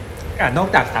พี่นอก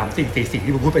จาก3 สิ่ง4 สิ่ง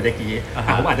ที่ผมพูดไปตะกี้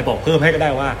ผมอาจจะบอกเพิ่มให้ก็ได้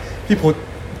ว่าพี่พุทธ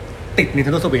ติด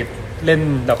Nintendo Switch เล่น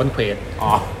Dragon Quest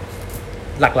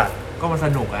หลักๆก็มันส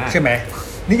นุกใช่ไหม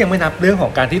นี่ยังไม่นับเรื่องขอ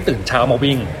งการที่ตื่นเช้ามา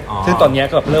วิ่งซึ่งตอนนี้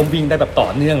ก็แบบเริ่มวิ่งได้แบบต่อ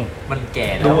เนื่องมันแก่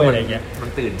แล้วด้วยอะไรเงี้ยมัน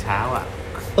ตื่นเช้า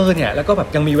เนี่ยแล้วก็แบบ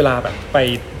ยังมีเวลาแบบไป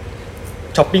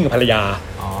ช้อปปิ้งกับภรรยา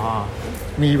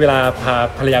มีเวลาพา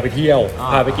ภรรยาไปเที่ยว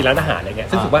พาไปกินร้านอาหารอะไรเงี้ย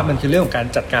ซึ่งถือว่ามันคือเรื่องของการ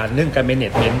จัดการเรื่องการ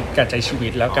management การใช้ชีวิ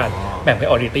ตแล้วการแบ่ง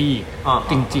priority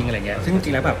จริงๆอะไรเงี้ยซึ่งจ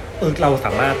ริงๆแล้วแบบเ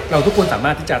ราทุกคนสาม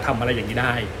ารถที่จะทำอะไรอย่างนี้ไ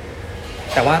ด้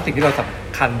แต่ว่าสิ่งที่เราส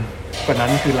ำคัญกว่านั้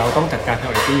นคือเราต้องจัดการ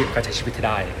priority การใช้ชีวิตให้ไ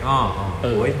ด้โ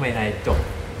อ้ยทำไมนายจบ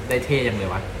ได้เท่ยังเลย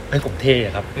วะผมเท่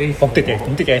ครับผมติดไ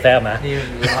อ้แซมนะนี่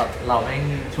เราแม่ง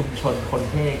ชุมชนคน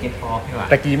เท่เก็ตทอล์กนี่หว่า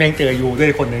ตะกี้แม่งเจออยู่ด้วย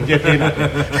คนหนึ่งเยอะที่นะ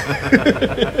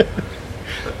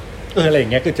อะไรอย่า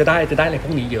งเงี้ยคือจะได้อะไรพ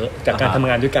วกนี้เยอะจากการทำ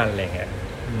งานด้วยกันอะไรเงี้ย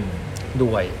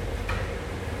ด้วย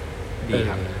ดี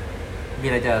ครับมี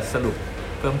อะไรจะสรุป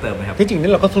เพิ่มเติมไหมครับที่จริง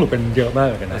นี่เราก็สรุปเป็นเยอะมากเ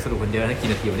หมือนกันนะสรุปเป็นเยอะนะกี่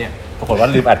นาทีเนี่ยปรากฏว่า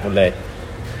ลืมอัดหมดเลย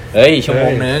ชั่วโม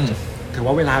งนึงถือ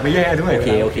ว่าเวลาไม่แย่ด้วย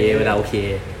โอเคเวลาโอเค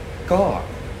ก็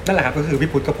นั่นแหละครับก็คือพี่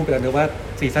พุทธก็พูดไปแล้วนะว่า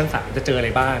ซีซั่น3จะเจออะไร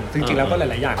บ้างซึ่งจริงๆแล้วก็ห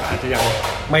ลายๆอย่างอาจจะยัง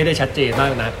ไม่ได้ชัดเจนมา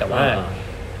กนะแต่ว่า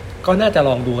ก็น่าจะล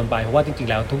องดูกันไปเพราะว่าจริงๆ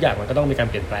แล้วทุกอย่างมันก็ต้องมีการ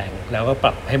เปลี่ยนแปลงแล้วก็ป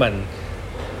รับให้มัน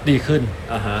ดีขึ้น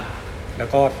แล้ว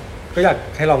ก็อยาก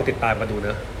ให้ลองติดตามมาดูเน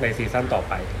อะในซีซั่นต่อ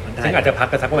ไปซึ่งอาจจะพัก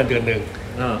กันสักประมาณเดือนนึง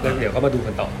แล้วเดี๋ยวก็มาดู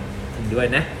กันต่อถึงด้วย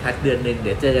นะพักเดือนนึงเ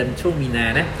ดี๋ยวเจอกันช่วงมีนา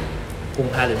นะกุม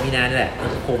ภาหรือมีนานี่แหละ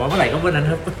โผล่มาเมื่อไหร่ก็เมื่อนั้น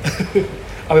ครับ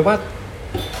เอาเป็นว่า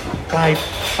ป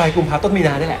ลายกุมภาต้นมีน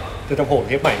านี่แหละจะโผล่เ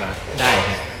ทปใหม่มาได้ค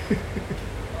รับ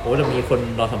โอ้เรามีคน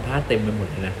รอสัมภาษณ์เต็มไปหมด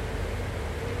เลยนะ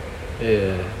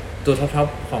ตัวท็อป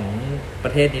ของปร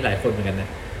ะเทศนี้หลายคนเหมือนกันนะ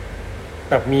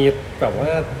แบบมีแบบว่า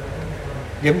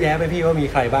เย้มแย้มไปพี่ว่ามี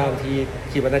ใครบ้างที่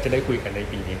คิดว่าน่าจะได้คุยกันใน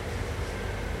ปีนี้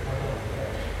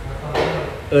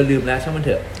ลืมแล้วช่างมันเ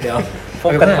ถอะเดี๋ยวพ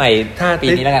บกันใหม่ปี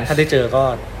นี้แล้วกันถ้าได้เจอก็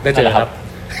ได้เจอครับ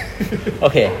โอ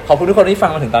เคขอบคุณทุกคนที่ฟั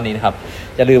งมาถึงตอนนี้นะครับ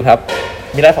อย่าลืมครับ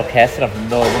มีไลฟ์พอดแคสต์สำหรับ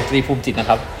โดยมนตรีภูมิจิตนะ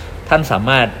ครับท่านสา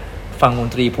มารถฟังมน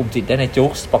ตรีภูมิจิตได้ในจุ๊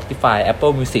ก Spotify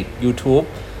Apple Music YouTube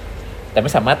แต่ไ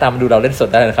ม่สามารถตามมาดูเราเล่นสด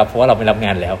ได้นะครับเพราะว่าเราไม่รับง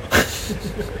านแล้ว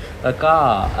แล้วก็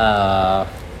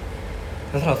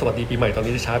แล้วถ้าเราสวัสดีปีใหม่ตอน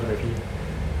นี้จะช้าไปไหมพี่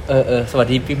สวัส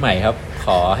ดีปีใหม่ครับข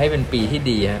อให้เป็นปีที่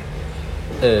ดีฮะ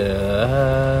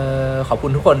ขอบคุ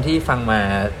ณทุกคนที่ฟังมา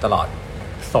ตลอด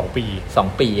2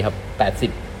 ปีครับ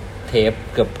80เทป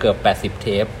เกือบ80เท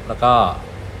ปแล้วก็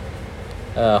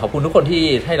ขอบคุณทุกคนที่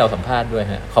ให้เราสัมภาษณ์ด้วย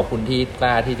ฮะขอบคุณที่ก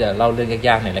ล้าที่จะเล่าเรื่องย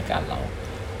ากๆในรายการเรา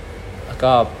แล้ว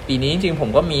ก็ปีนี้จริงๆผม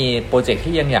ก็มีโปรเจกต์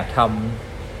ที่ยังอยากท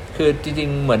ำคือจริง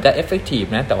ๆเหมือนจะ effective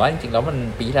นะแต่ว่าจริงๆแล้วมัน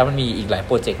ปีที่แล้วมันมีอีกหลายโ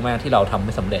ปรเจกต์มากที่เราทำไ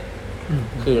ม่สำเร็จ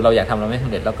คือเราอยากทำเราไม่สำ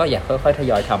เร็จแล้วก็อยากค่อยๆท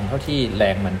ยอยทำเท่าที่แร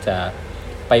งมันจะ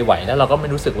ไปไหวแล้วเราก็ไม่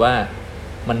รู้สึกว่า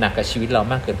มันหนักกับชีวิตเรา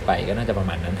มากเกินไปก็น่าจะประ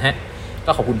มาณนั้นฮะ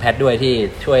ก็ขอบคุณแพทด้วยที่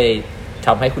ช่วยท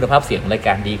ำให้คุณภาพเสียงรายก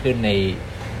ารดีขึ้น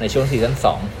ในช่วงซีซั่น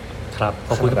2ครับ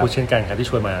ขอบคุณทุกคนเช่นกันครับที่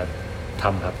ช่วยมาท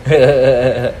ำครับ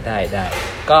ได้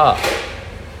ก็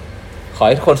ขอใ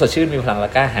ห้ทุกคนสดชื่นมีพลังและ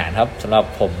กล้าหาญครับสำหรับ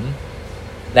ผม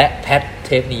และแพทเท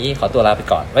ปนี้ขอตัวลาไป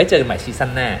ก่อนไว้เจอกันใหม่ซีซั่น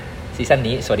หน้าซีซั่น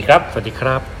นี้สวัสดีครับสวัสดีค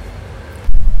รับ